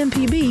on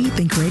MPB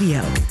Think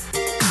Radio.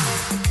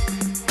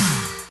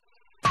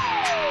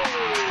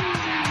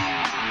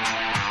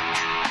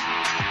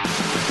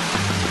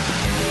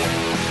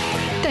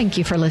 Thank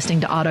you for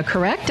listening to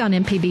AutoCorrect on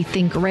MPB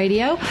Think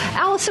Radio.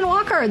 Allison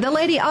Walker, the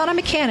lady auto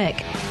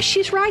mechanic,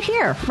 she's right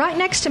here, right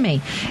next to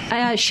me.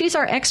 She's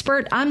our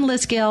expert. I'm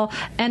Liz Gill,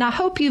 and I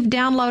hope you've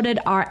downloaded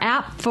our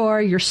app for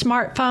your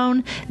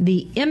smartphone,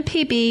 the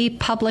MPB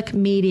Public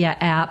Media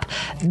app.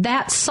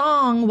 That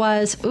song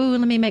was,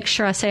 let me make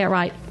sure I say it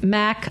right,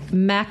 Mac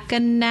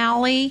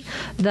McAnally,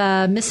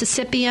 the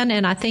Mississippian,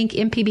 and I think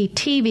MPB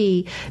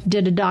TV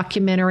did a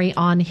documentary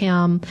on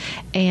him,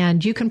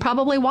 and you can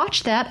probably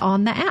watch that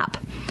on the app.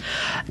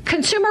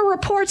 Consumer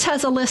Reports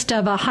has a list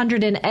of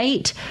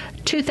 108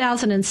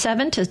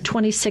 2007 to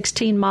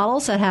 2016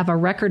 models that have a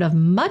record of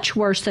much much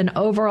worse than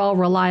overall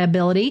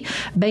reliability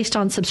based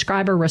on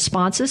subscriber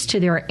responses to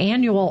their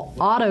annual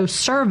auto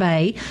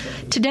survey.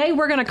 Today,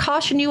 we're going to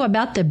caution you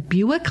about the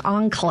Buick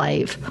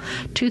Enclave.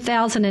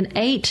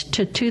 2008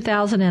 to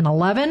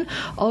 2011.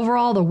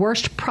 Overall, the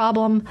worst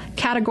problem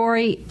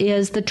category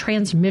is the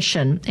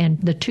transmission, and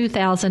the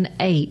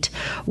 2008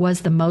 was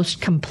the most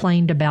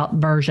complained about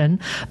version.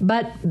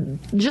 But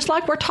just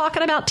like we're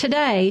talking about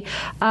today,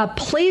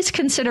 please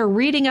consider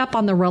reading up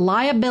on the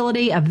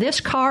reliability of this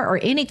car or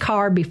any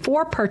car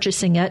before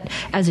purchasing it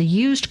as a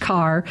used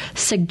car,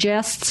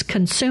 suggests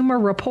Consumer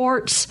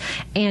Reports,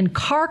 and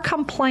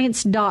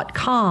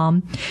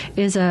carcomplaints.com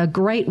is a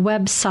great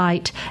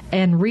website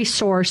and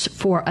resource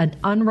for an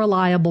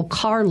unreliable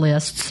car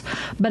lists.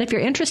 But if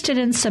you're interested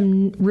in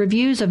some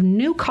reviews of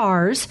new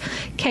cars,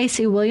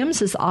 Casey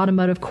Williams is the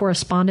automotive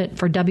correspondent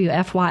for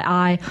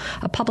WFYI,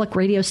 a public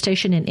radio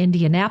station in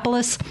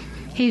Indianapolis.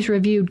 He's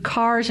reviewed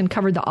cars and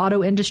covered the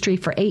auto industry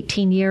for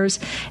 18 years.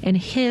 In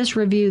his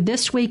review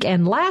this week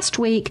and last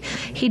week,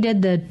 he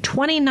did the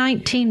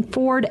 2019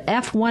 Ford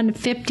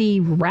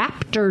F-150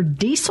 Raptor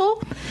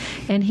diesel,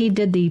 and he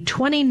did the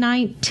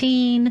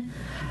 2019,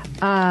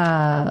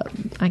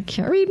 I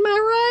can't read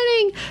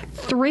my writing,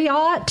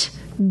 3-aught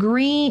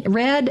green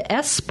red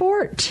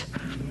S-Sport.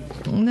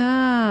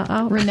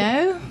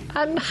 Renault?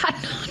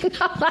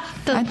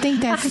 I think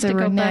that's the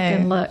Renault. Go back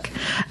and look.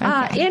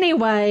 Okay.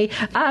 Anyway,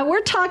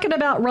 we're talking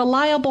about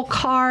reliable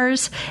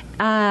cars.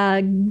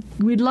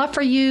 We'd love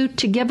for you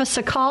to give us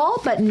a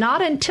call, but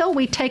not until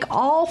we take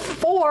all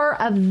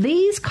 4 of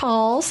these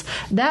calls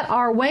that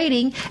are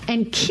waiting.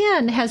 And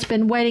Ken has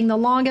been waiting the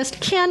longest.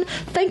 Ken,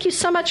 thank you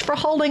so much for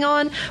holding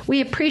on.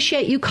 We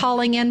appreciate you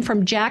calling in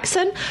from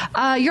Jackson.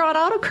 You're on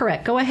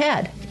AutoCorrect. Go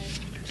ahead.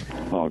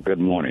 Well, good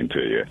morning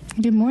to you.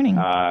 Good morning.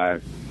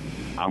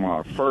 I'm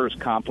going to first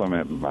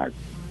compliment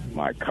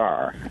my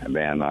car, and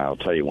then I'll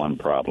tell you one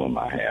problem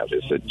I have.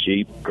 It's a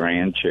Jeep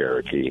Grand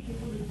Cherokee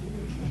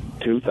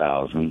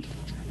 2000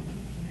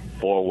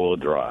 4-wheel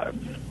drive.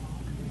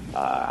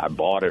 I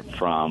bought it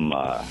from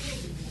a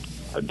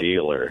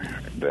dealer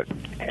that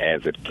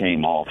as it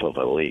came off of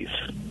a lease.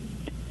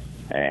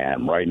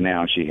 And right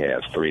now she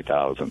has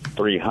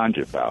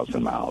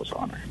 300,000 miles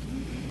on her.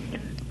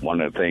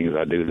 One of the things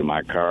I do to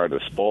my car to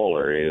spoil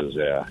her is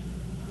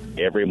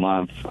every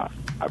month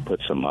I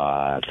put some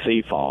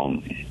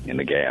Seafoam in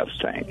the gas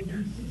tank.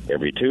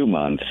 Every 2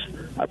 months,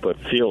 I put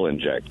fuel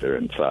injector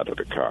inside of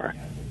the car.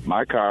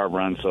 My car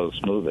runs so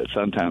smooth that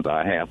sometimes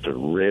I have to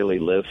really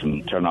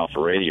listen, turn off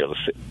the radio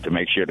to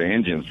make sure the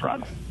engine's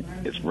running.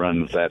 It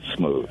runs that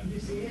smooth.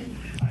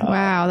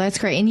 Wow, that's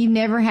great. And you've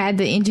never had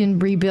the engine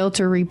rebuilt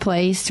or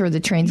replaced or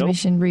the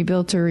transmission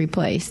rebuilt or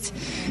replaced?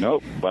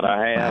 Nope, but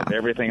I have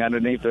everything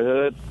underneath the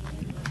hood.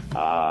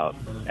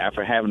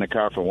 After having the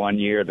car for 1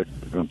 year, the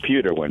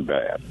computer went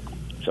bad.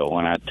 So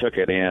when I took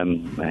it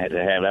in, I had to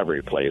have that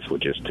replaced,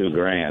 which is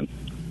 $2,000.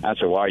 I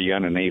said, while you're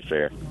underneath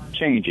there,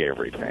 change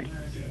everything.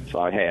 So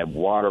I had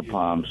water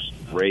pumps,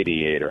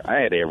 radiator. I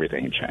had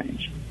everything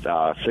changed.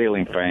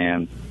 Ceiling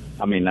fan.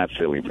 I mean, not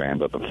ceiling fan,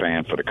 but the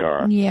fan for the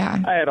car.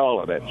 Yeah. I had all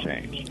of that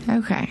changed.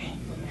 Okay.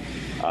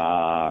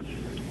 So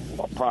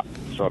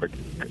the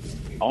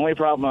only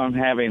problem I'm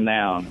having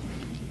now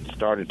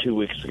started 2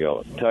 weeks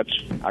ago.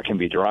 I can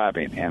be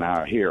driving, and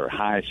I hear a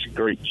high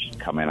screech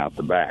coming out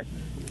the back.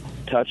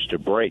 Touch the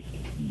brake,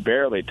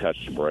 barely touch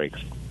the brakes,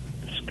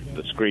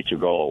 the screech will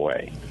go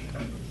away.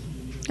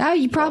 Oh,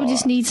 you probably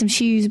just need some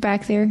shoes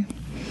back there.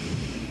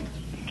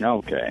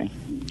 Okay.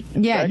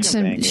 Yeah,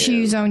 some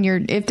shoes on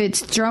your, if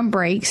it's drum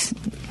brakes,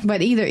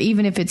 but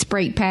even if it's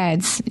brake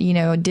pads,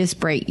 disc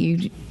brake,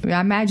 I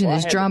imagine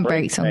there's drum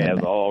brakes on the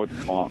back. All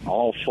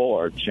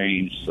 4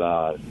 changed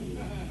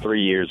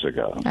 3 years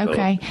ago.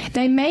 Okay.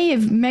 So.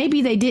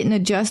 Maybe they didn't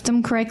adjust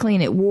them correctly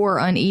and it wore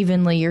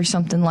unevenly or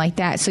something like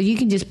that. So you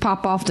can just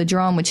pop off the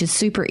drum, which is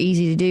super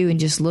easy to do, and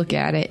just look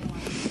at it.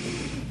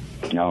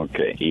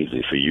 Okay,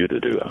 easy for you to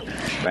do.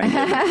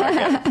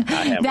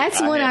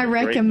 That's one I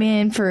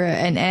recommend for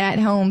an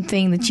at-home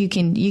thing that you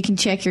can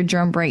check your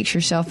drum brakes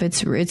yourself.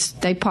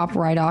 They pop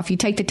right off. You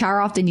take the tire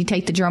off, then you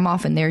take the drum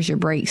off, and there's your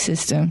brake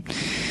system.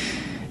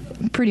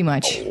 Pretty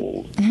much.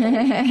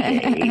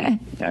 Okay.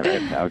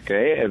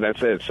 Okay, as I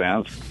said, it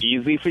sounds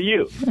easy for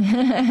you.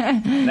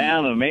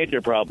 Now the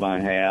major problem I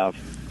have,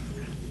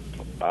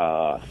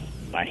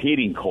 my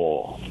heating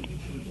coil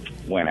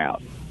went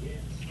out.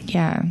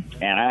 Yeah.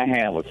 And I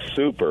have a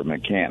super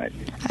mechanic.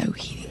 Oh,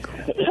 heating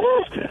coil.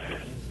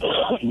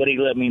 But he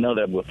let me know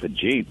that with the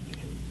Jeep,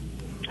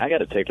 I got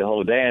to take the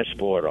whole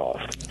dashboard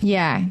off.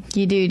 Yeah,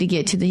 you do, to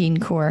get to the heating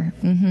core.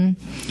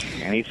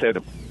 Mm-hmm. And he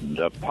said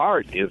the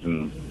part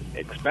isn't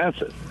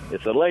expensive.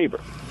 It's a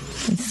labor.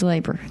 It's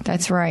labor.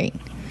 That's right.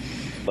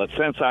 But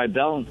since I've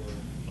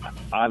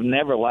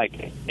never liked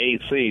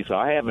AC, so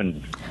I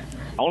haven't.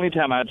 Only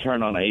time I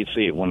turn on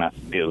AC is when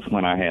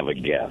I have a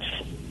guest.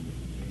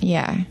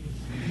 Yeah.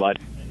 But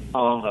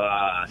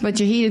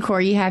your heated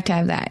core, you have to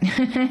have that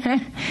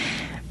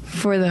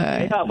for the.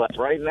 Yeah, but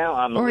right now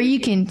I'm. Or you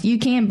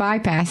can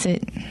bypass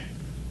it.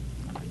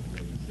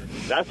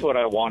 that's what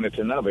I wanted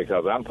to know,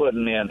 because I'm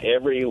putting in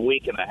every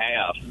week and a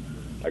half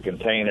a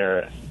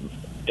container.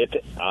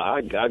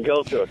 I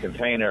go to a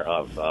container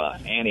of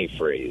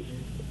antifreeze.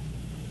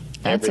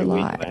 That's every a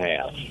week lot. and a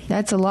half.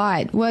 That's a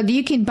lot. Well,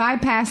 you can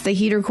bypass the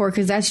heater core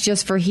because that's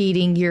just for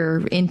heating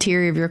your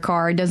interior of your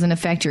car. It doesn't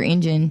affect your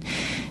engine.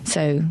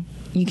 So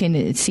you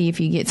can see if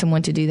you get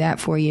someone to do that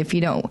for you if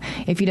you don't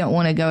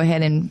want to go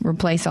ahead and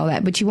replace all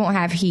that. But you won't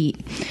have heat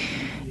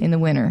in the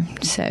winter.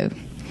 So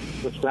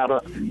it's not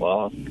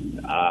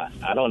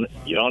I don't.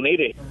 You don't need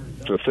it.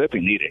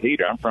 Mississippi need a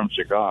heater. I'm from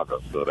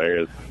Chicago, so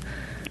there's.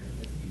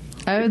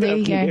 Oh, there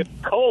you go. It's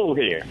cold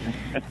here.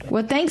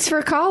 Well, thanks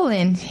for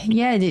calling.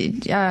 Yeah,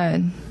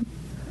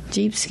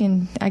 Jeeps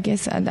can, I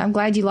guess, I'm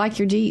glad you like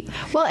your Jeep.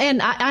 Well, and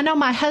I know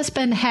my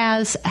husband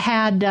has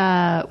had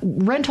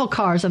rental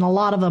cars, and a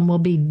lot of them will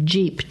be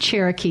Jeep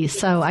Cherokees,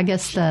 so I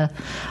guess they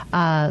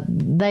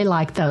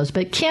like those.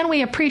 But Ken,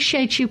 we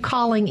appreciate you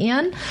calling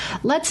in.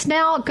 Let's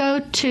now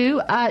go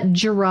to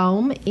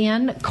Jerome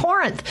in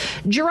Corinth.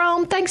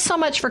 Jerome, thanks so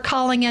much for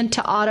calling in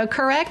to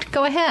AutoCorrect.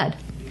 Go ahead.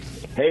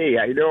 Hey,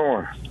 how you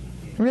doing?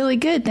 Really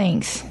good,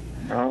 thanks.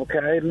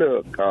 Okay,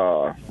 look,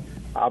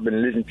 I've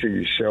been listening to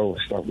your show,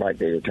 stuff like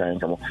that every time you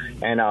come on.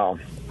 And I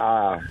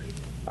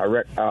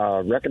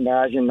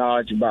recognize your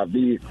knowledge about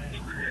vehicles.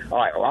 All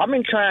right, well, I've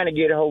been trying to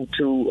get a hold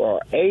to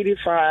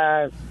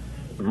 85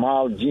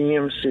 model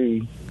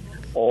GMC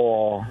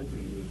or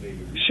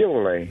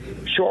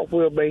Chevrolet short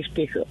wheelbase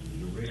pickup.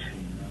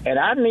 And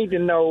I need to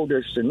know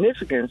the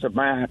significance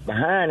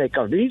behind it,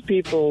 because these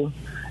people,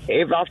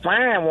 if I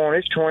find one,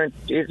 it's like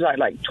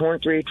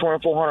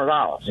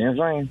 $2,300-$2,400. You know what I'm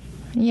saying?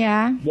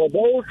 Yeah. Well,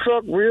 those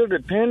truck real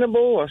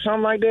dependable or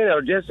something like that,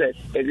 or just that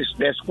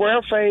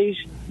square face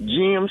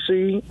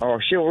GMC or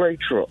Chevrolet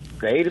truck,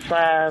 the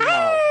 85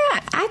 model?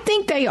 I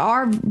think they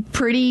are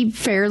pretty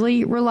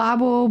fairly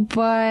reliable,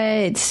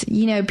 but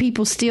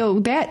people still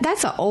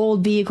that's an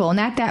old vehicle, and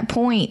at that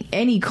point,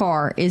 any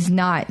car is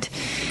not.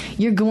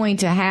 You're going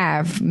to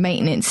have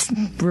maintenance,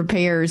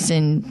 repairs,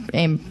 and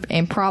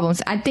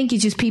problems. I think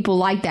it's just people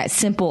like that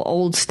simple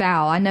old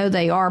style. I know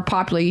they are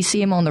popular. You see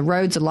them on the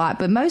roads a lot,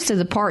 but most of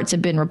the parts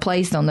have been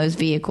replaced on those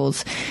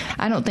vehicles.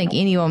 I don't think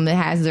any of them that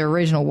has their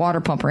original water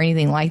pump or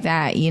anything like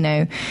that,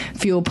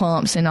 fuel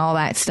pumps and all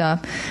that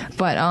stuff.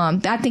 But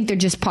I think they're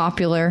just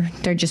popular.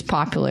 They're just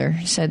popular.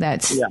 So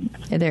that's what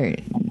they're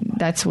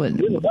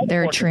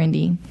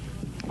trendy.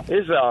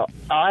 It's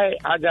I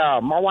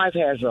got my wife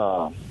has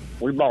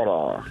we bought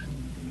a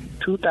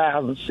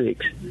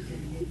 2006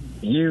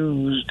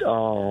 used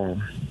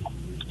Saab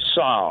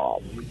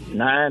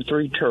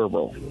 9.3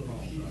 turbo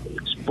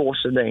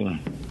sports sedan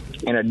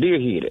and a deer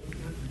headed.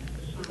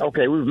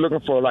 Okay, we was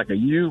looking for like a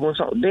used one.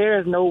 So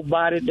there's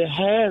nobody that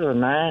has a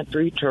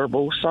 9.3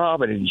 turbo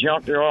Saab and it's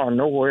junked there or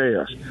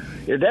nowhere else.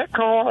 Is that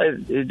car,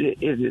 is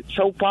it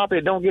so popular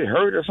it don't get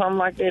hurt or something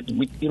like that?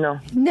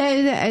 No,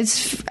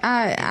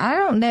 I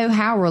don't know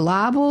how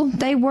reliable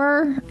they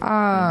were.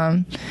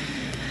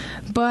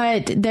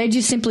 But they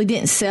just simply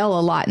didn't sell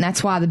a lot, and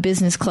that's why the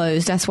business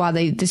closed. That's why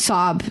the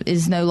Saab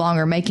is no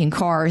longer making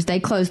cars. They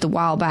closed a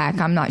while back.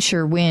 I'm not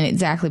sure when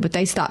exactly, but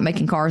they stopped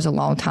making cars a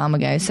long time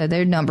ago, so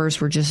their numbers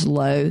were just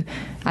low.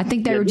 I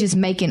think they were just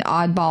making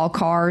oddball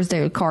cars.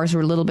 Their cars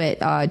were a little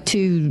bit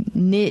too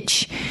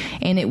niche,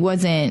 and it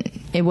wasn't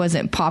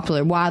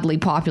popular, widely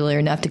popular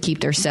enough to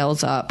keep their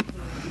sales up.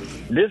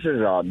 This is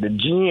the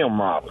GM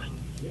model.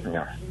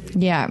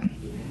 Yeah.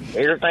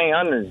 Everything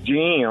under is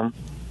GM.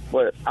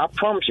 But I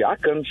promise you, I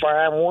couldn't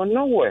find one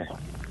nowhere.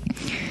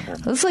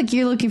 Looks like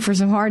you're looking for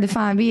some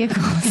hard-to-find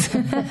vehicles.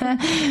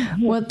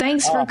 Well,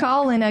 thanks for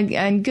calling,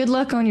 and good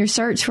luck on your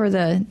search for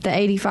the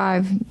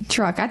 85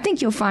 truck. I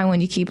think you'll find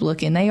one. You keep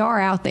looking. They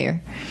are out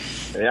there.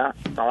 Yeah.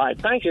 All right.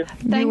 Thank you.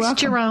 Thanks,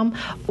 Jerome.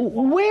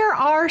 Where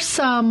are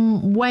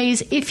some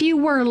ways, if you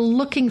were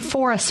looking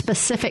for a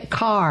specific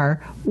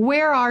car,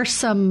 are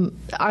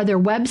there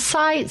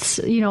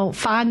websites,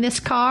 find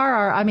this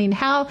car? Or,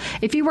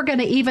 if you were going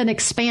to even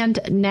expand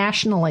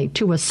nationally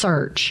to a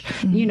search,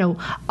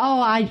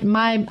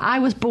 I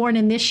was born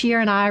in this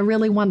year and I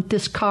really want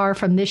this car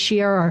from this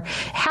year, or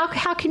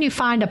how can you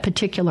find a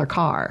particular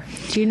car?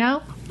 Do you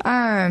know?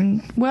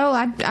 Well,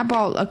 I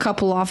bought a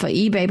couple off of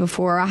eBay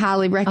before. I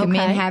highly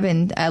recommend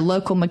having a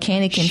local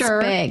mechanic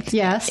inspect.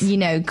 Yes.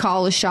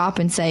 Call a shop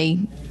and say,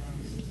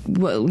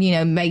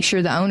 make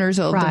sure the owners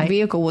of the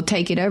vehicle will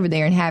take it over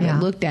there and have it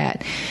looked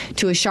at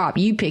to a shop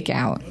you pick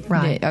out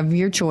of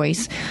your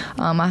choice.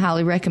 I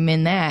highly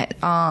recommend that.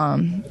 But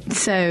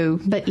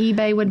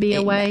eBay would be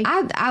a way.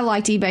 I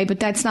liked eBay,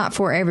 but that's not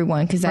for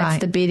everyone because that's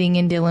the bidding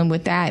and dealing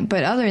with that.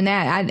 But other than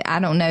that, I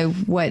don't know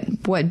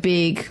what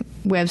big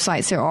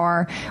websites there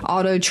are.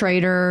 Auto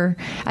Trader.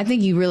 I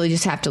think you really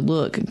just have to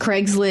look.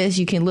 Craigslist.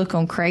 You can look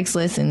on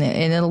Craigslist, and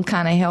it'll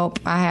kind of help.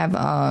 I have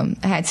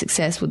had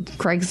success with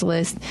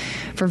Craigslist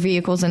for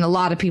vehicles, and a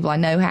lot of people I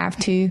know have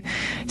too.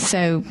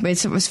 So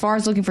as far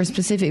as looking for a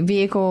specific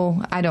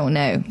vehicle, I don't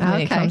know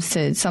when it comes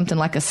to something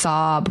like a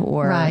Saab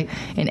or an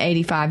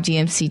 85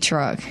 GMC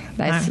truck.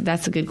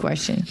 That's a good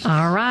question.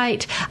 All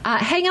right.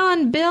 Hang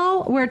on,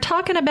 Bill. We're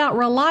talking about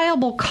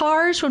reliable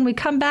cars when we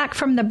come back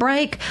from the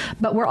break,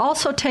 but we're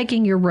also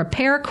taking your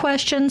repair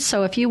questions.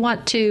 So if you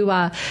want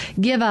to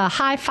give a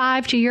high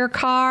five to your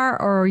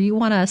car or you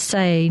want to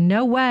say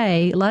no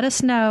way, let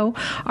us know.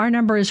 Our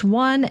number is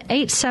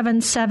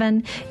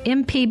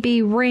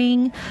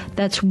 1-877-MPB-RING.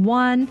 That's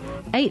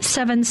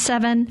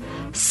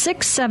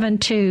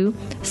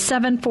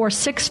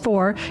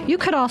 1-877-672-7464. You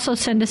could also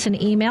send us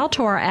an email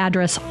to our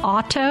address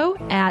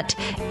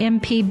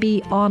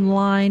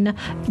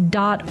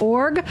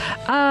auto@mpbonline.org.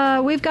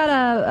 We've got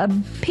a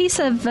piece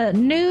of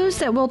news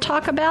that we'll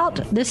talk about.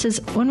 This is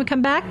when we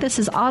come back. This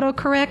is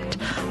AutoCorrect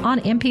on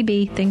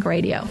MPB Think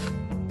Radio.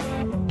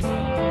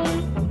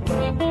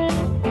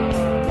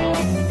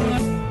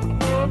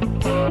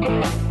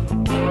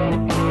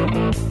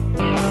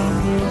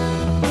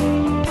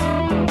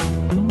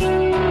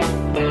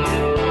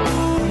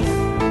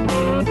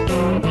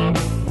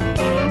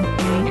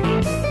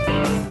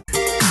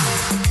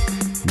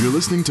 You're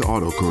listening to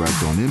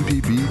AutoCorrect on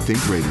MPB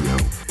Think Radio.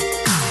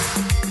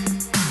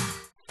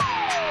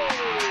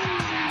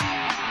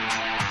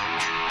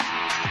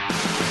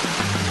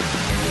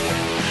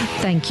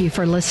 Thank you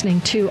for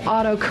listening to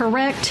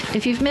AutoCorrect.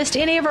 If you've missed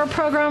any of our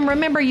program,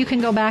 remember you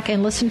can go back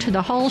and listen to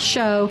the whole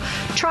show.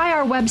 Try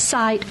our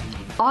website,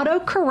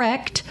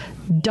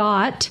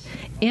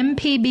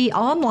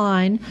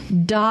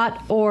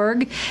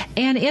 autocorrect.mpbonline.org.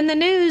 And in the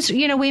news,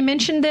 we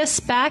mentioned this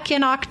back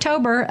in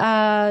October.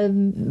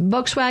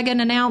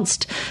 Volkswagen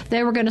announced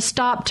they were going to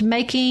stop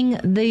making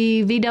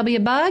the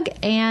VW Bug,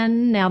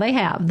 and now they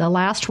have. The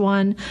last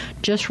one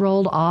just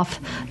rolled off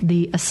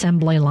the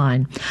assembly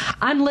line.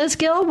 I'm Liz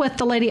Gill with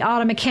the Lady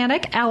Auto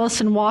Mechanic,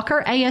 Allison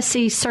Walker,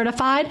 ASE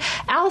certified.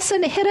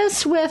 Allison, hit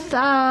us with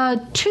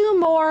two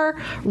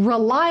more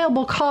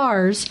reliable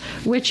cars,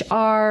 which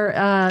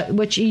are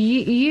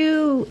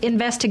you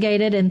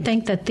investigated and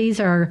think that these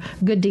are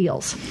good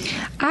deals.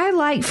 I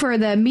like for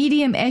the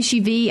medium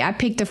SUV, I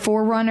picked the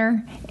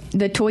 4Runner,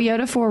 the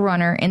Toyota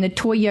 4Runner, and the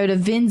Toyota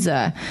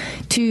Venza,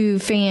 two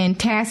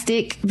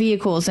fantastic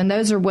vehicles, and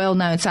those are well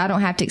known, so I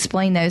don't have to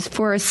explain those.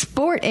 For a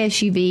sport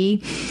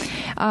SUV,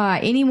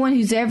 anyone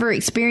who's ever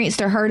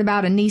experienced or heard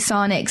about a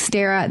Nissan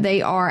Xterra,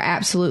 they are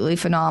absolutely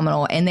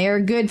phenomenal, and they are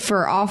good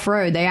for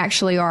off-road. They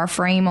actually are a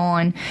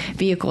frame-on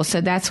vehicle,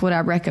 so that's what I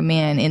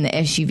recommend in the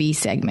SUV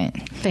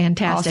segment.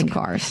 Fantastic. Awesome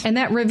cars. And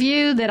that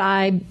review that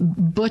I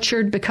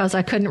butchered because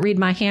I couldn't read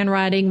my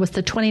handwriting was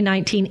the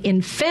 2019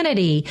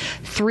 Infiniti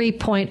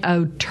 3.0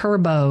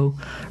 Turbo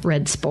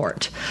Red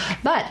Sport.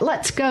 But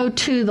let's go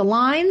to the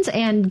lines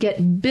and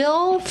get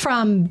Bill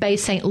from Bay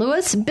St.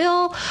 Louis.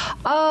 Bill,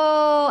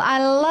 I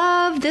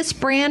love this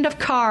brand of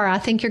car. I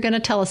think you're going to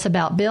tell us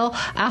about, Bill.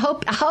 I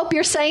hope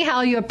you're saying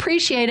how you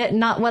appreciate it and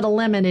not what a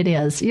lemon it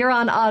is. You're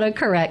on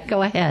AutoCorrect.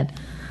 Go ahead.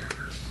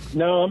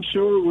 No, I'm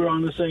sure we're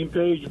on the same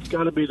page. It's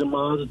got to be the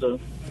Mazda.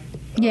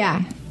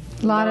 Yeah,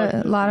 a lot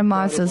of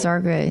Mazdas are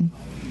good.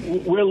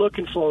 We're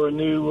looking for a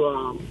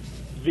new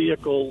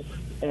vehicle,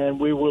 and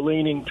we were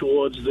leaning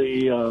towards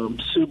the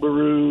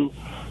Subaru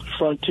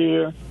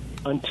Frontier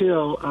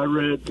until I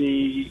read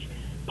the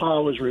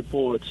Powers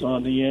reports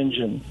on the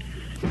engine.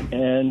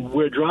 And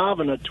we're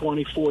driving a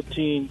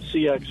 2014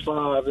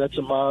 CX-5. That's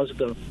a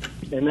Mazda.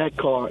 And that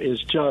car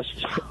is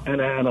just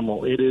an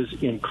animal. It is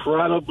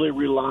incredibly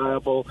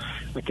reliable.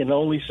 I can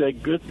only say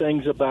good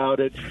things about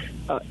it,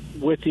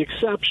 with the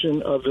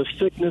exception of the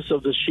thickness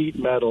of the sheet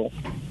metal.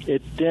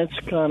 It dents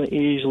kind of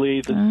easily.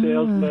 The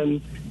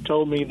salesman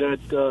told me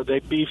that they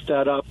beefed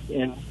that up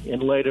in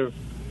later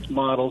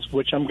models,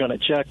 which I'm going to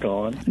check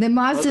on. The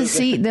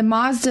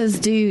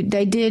Mazdas did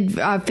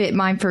fit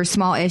mine for a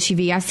small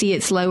SUV. I see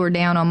it's lower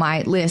down on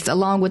my list,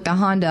 along with the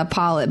Honda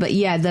Pilot. But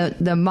yeah,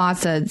 the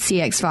Mazda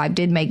CX-5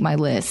 did make my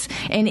list,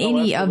 and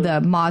any of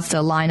the Mazda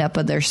lineup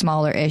of their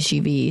smaller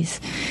SUVs.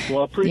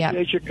 Well, I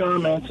appreciate your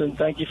comments, and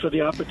thank you for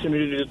the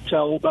opportunity to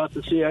tell about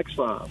the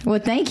CX-5. Well,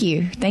 thank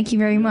you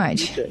very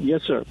much.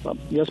 Yes, sir.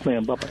 Yes,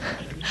 ma'am. Bye-bye.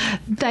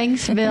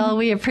 Thanks, Bill.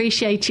 We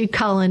appreciate you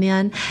calling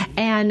in.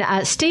 And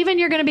Stephen,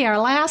 you're going to be our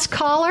last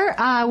caller.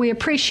 We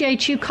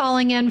appreciate you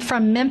calling in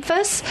from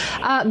Memphis.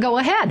 Go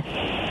ahead.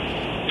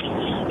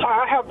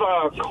 I have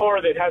a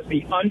car that has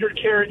the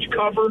undercarriage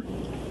cover,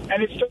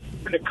 and it's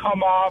starting to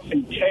come off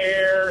and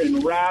tear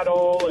and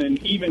rattle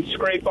and even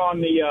scrape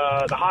on the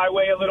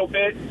highway a little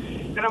bit.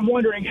 And I'm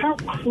wondering, how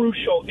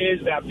crucial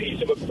is that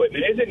piece of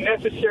equipment? Is it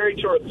necessary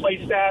to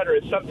replace that, or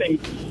is it something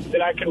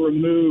that I can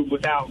remove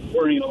without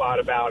worrying a lot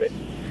about it?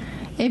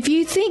 If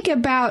you think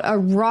about a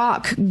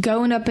rock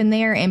going up in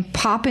there and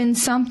popping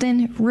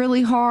something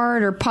really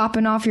hard, or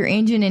popping off your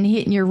engine and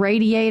hitting your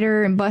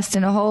radiator and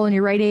busting a hole in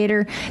your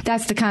radiator,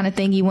 that's the kind of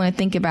thing you want to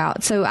think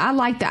about. So I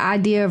like the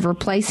idea of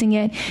replacing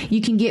it.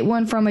 You can get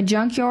one from a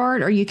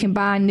junkyard, or you can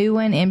buy a new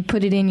one and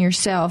put it in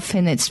yourself,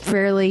 and it's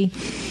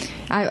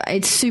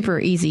it's super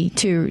easy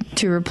to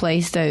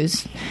replace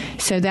those.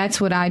 So that's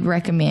what I'd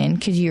recommend,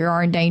 because you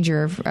are in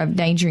danger of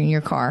endangering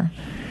your car.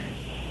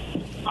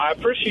 I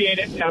appreciate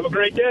it. Have a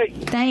great day.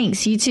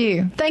 Thanks. You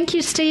too. Thank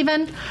you,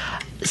 Stephen.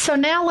 So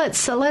now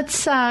let's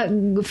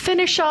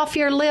finish off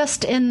your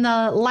list in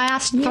the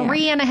last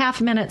 3.5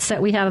 minutes that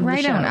we have of the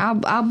show. Right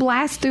on. I'll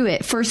blast through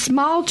it. For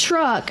small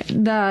truck,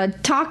 the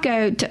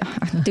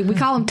we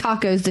call them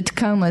tacos, the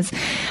Tacomas.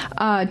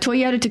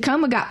 Toyota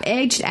Tacoma got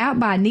edged out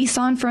by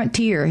Nissan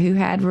Frontier, who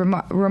had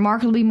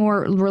remarkably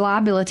more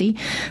reliability.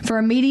 For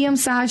a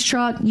medium-sized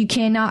truck, you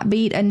cannot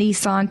beat a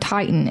Nissan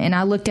Titan. And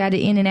I looked at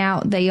it in and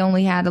out. They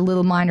only had a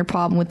little minor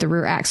problem with the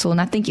rear axle,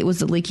 and I think it was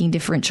the leaking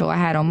differential I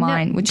had on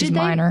mine, which is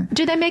minor.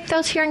 Do they make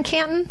those here in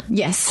Canton?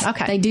 Yes.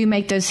 Okay. They do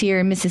make those here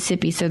in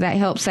Mississippi, so that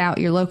helps out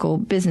your local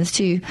business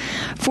too.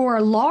 For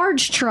a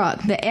large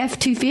truck, the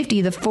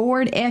F-250, the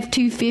Ford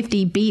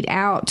F-250 beat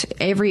out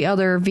every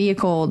other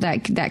vehicle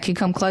that could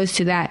come close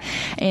to that,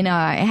 and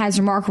it has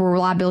remarkable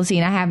reliability,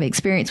 and I have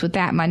experience with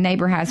that. My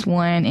neighbor has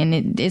one,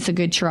 and it's a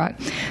good truck.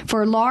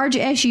 For a large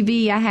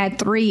SUV, I had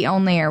 3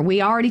 on there.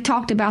 We already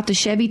talked about the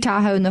Chevy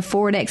Tahoe and the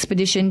Ford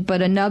Expedition,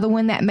 but another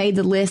one that made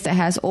the list that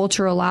has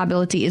ultra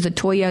reliability is a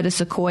Toyota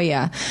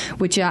Sequoia,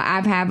 which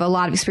I've had a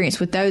lot of experience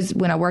with those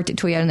when I worked at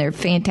Toyota, and they're a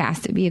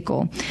fantastic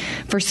vehicle.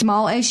 For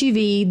small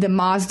SUV, the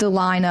Mazda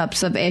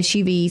lineups of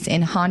SUVs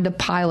and Honda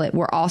Pilot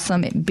were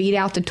awesome. It beat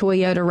out the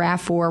Toyota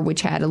RAV4,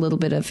 which had a little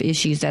bit of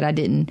issues that I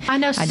didn't. I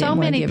know so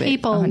many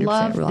people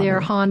love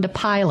their Honda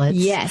Pilots.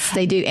 Yes,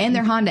 they do, and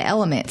their Honda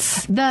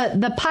Elements.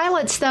 The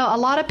Pilots, though, a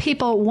lot of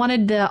people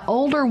wanted the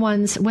older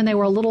ones when they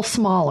were a little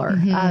smaller.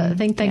 Mm-hmm. I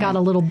think they got a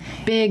little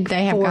big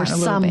for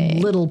some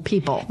little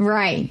people.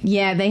 Right?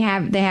 Yeah, they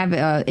have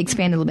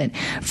expanded a little bit.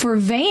 For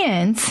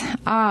vans,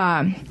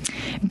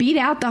 beat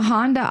out the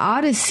Honda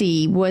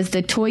Odyssey was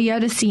the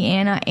Toyota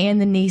Sienna and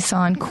the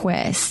Nissan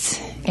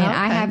Quest. And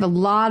I have a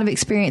lot of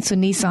experience with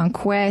Nissan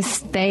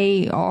Quest.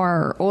 They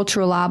are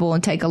ultra reliable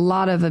and take a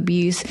lot of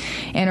abuse,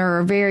 and are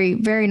a very,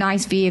 very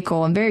nice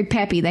vehicle and very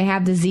peppy. They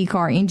have the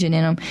Z-Car engine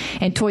in them.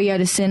 And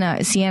Toyota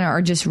Sienna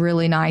are just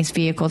really nice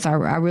vehicles. I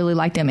really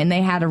like them. And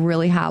they had a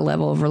really high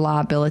level of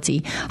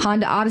reliability.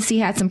 Honda Odyssey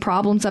had some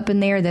problems up in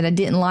there that I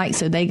didn't like,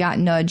 so they got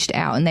nudged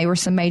out. And they were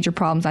some major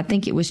problems. I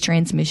think it was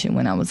transmission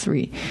when I was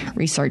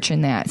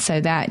researching that. So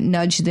that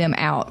nudged them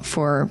out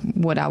for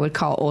what I would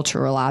call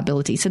ultra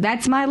reliability. So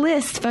that's my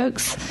list,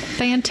 folks.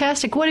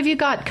 Fantastic. What have you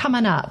got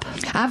coming up?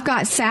 I've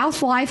got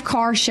South Life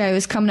Car Show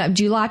is coming up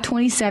July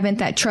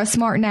 27th at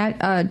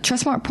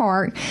Trustmark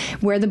Park,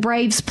 where the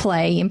Braves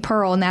play in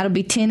Pearl, and that'll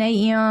be 10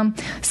 a.m.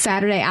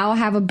 Saturday. I'll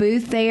have a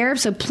booth there,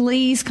 so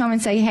please come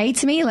and say hey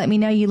to me. Let me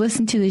know you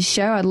listen to the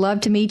show. I'd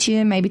love to meet you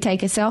and maybe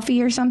take a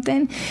selfie or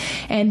something.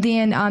 And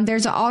then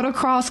there's an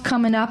autocross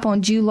coming up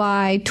on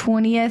July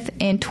 20th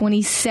and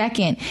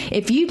 22nd.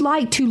 If you'd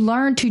like to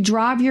learn to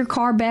drive your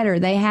car better,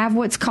 they have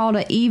what's called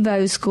an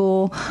Evo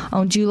School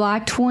on July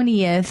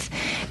 20th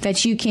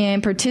that you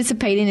can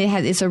participate in.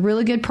 It's a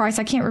really good price.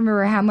 I can't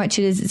remember how much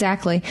it is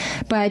exactly,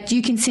 but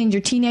you can send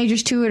your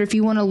teenagers to it if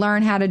you want to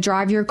learn how to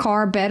drive your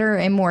car better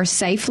and more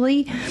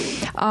safely.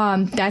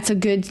 It's a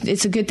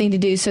good thing to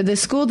do. So the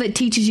school that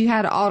teaches you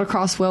how to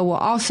autocross well will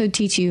also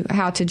teach you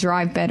how to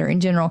drive better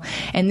in general.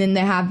 And then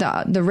they have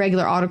the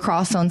regular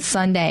autocross on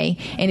Sunday.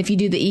 And if you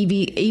do the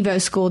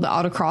Evo School, the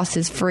autocross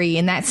is free,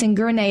 and that's in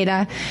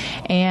Grenada.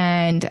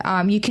 And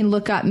you can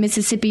look up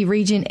Mississippi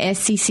Region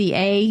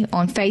SCCA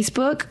on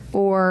Facebook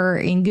or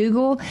in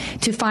Google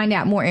to find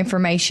out more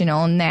information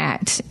on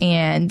that.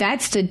 And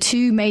that's the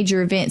 2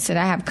 major events that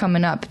I have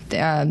coming up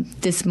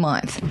this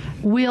month.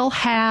 We'll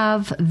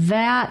have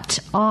that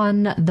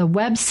on the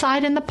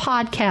website and the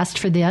podcast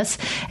for this.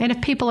 And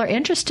if people are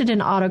interested in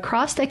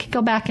autocross, they could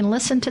go back and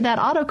listen to that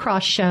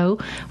autocross show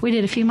we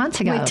did a few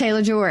months ago. With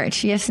Taylor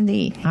George. Yes,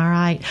 indeed. All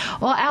right.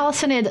 Well,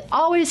 Allison, it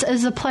always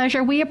is a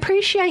pleasure. We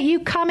appreciate you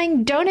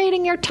coming,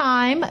 donating your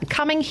time,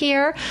 coming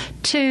here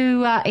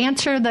to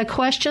answer the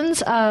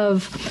questions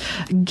of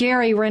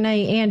Gary,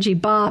 Renee, Angie,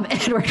 Bob,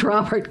 Edward,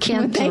 Robert,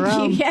 Ken,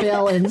 Jerome,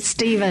 Bill, and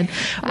Stephen.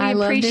 We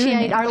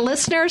appreciate our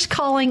listeners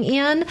calling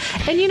in.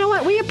 And you know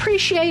what? We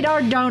appreciate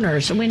our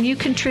donors. When you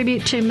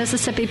contribute to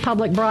Mississippi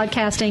Public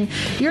Broadcasting,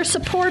 you're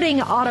supporting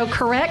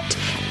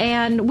AutoCorrect,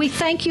 and we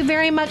thank you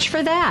very much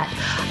for that.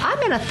 I'm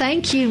in a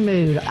thank you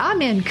mood.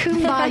 I'm in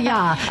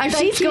kumbaya.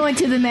 She's going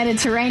to the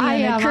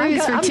Mediterranean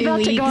cruise for 2 weeks. I'm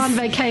about to go on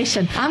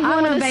vacation. I'm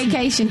going on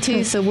vacation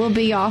too, so we'll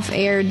be off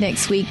air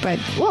next week, but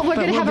we're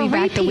going to have be a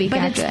back repeat the week but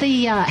after. It's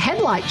the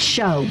Headlight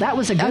Show. That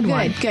was a good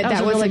one. Good. That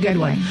was a really good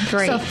one.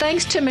 Great. So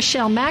thanks to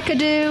Michelle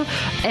McAdoo,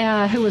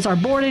 who was our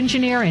board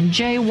engineer, and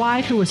Jay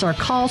White, who was our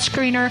call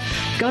screener.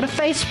 Go to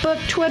Facebook,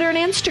 Twitter, and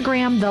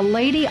Instagram, The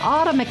Lady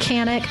Auto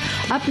Mechanic.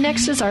 Up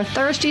next is our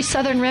Thursday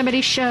Southern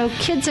Remedy show,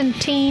 Kids and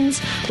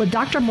Teens, with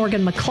Dr.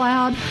 Morgan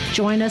McLeod.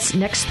 Join us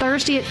next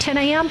Thursday at 10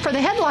 a.m. for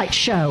the Headlight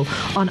Show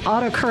on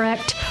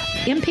AutoCorrect,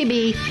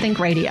 MPB Think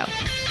Radio.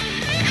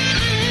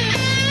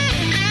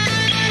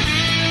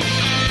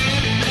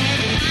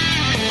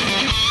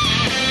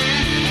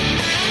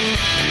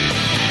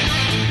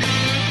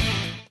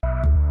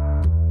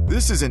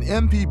 This is an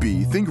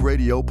MPB Think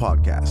Radio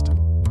podcast.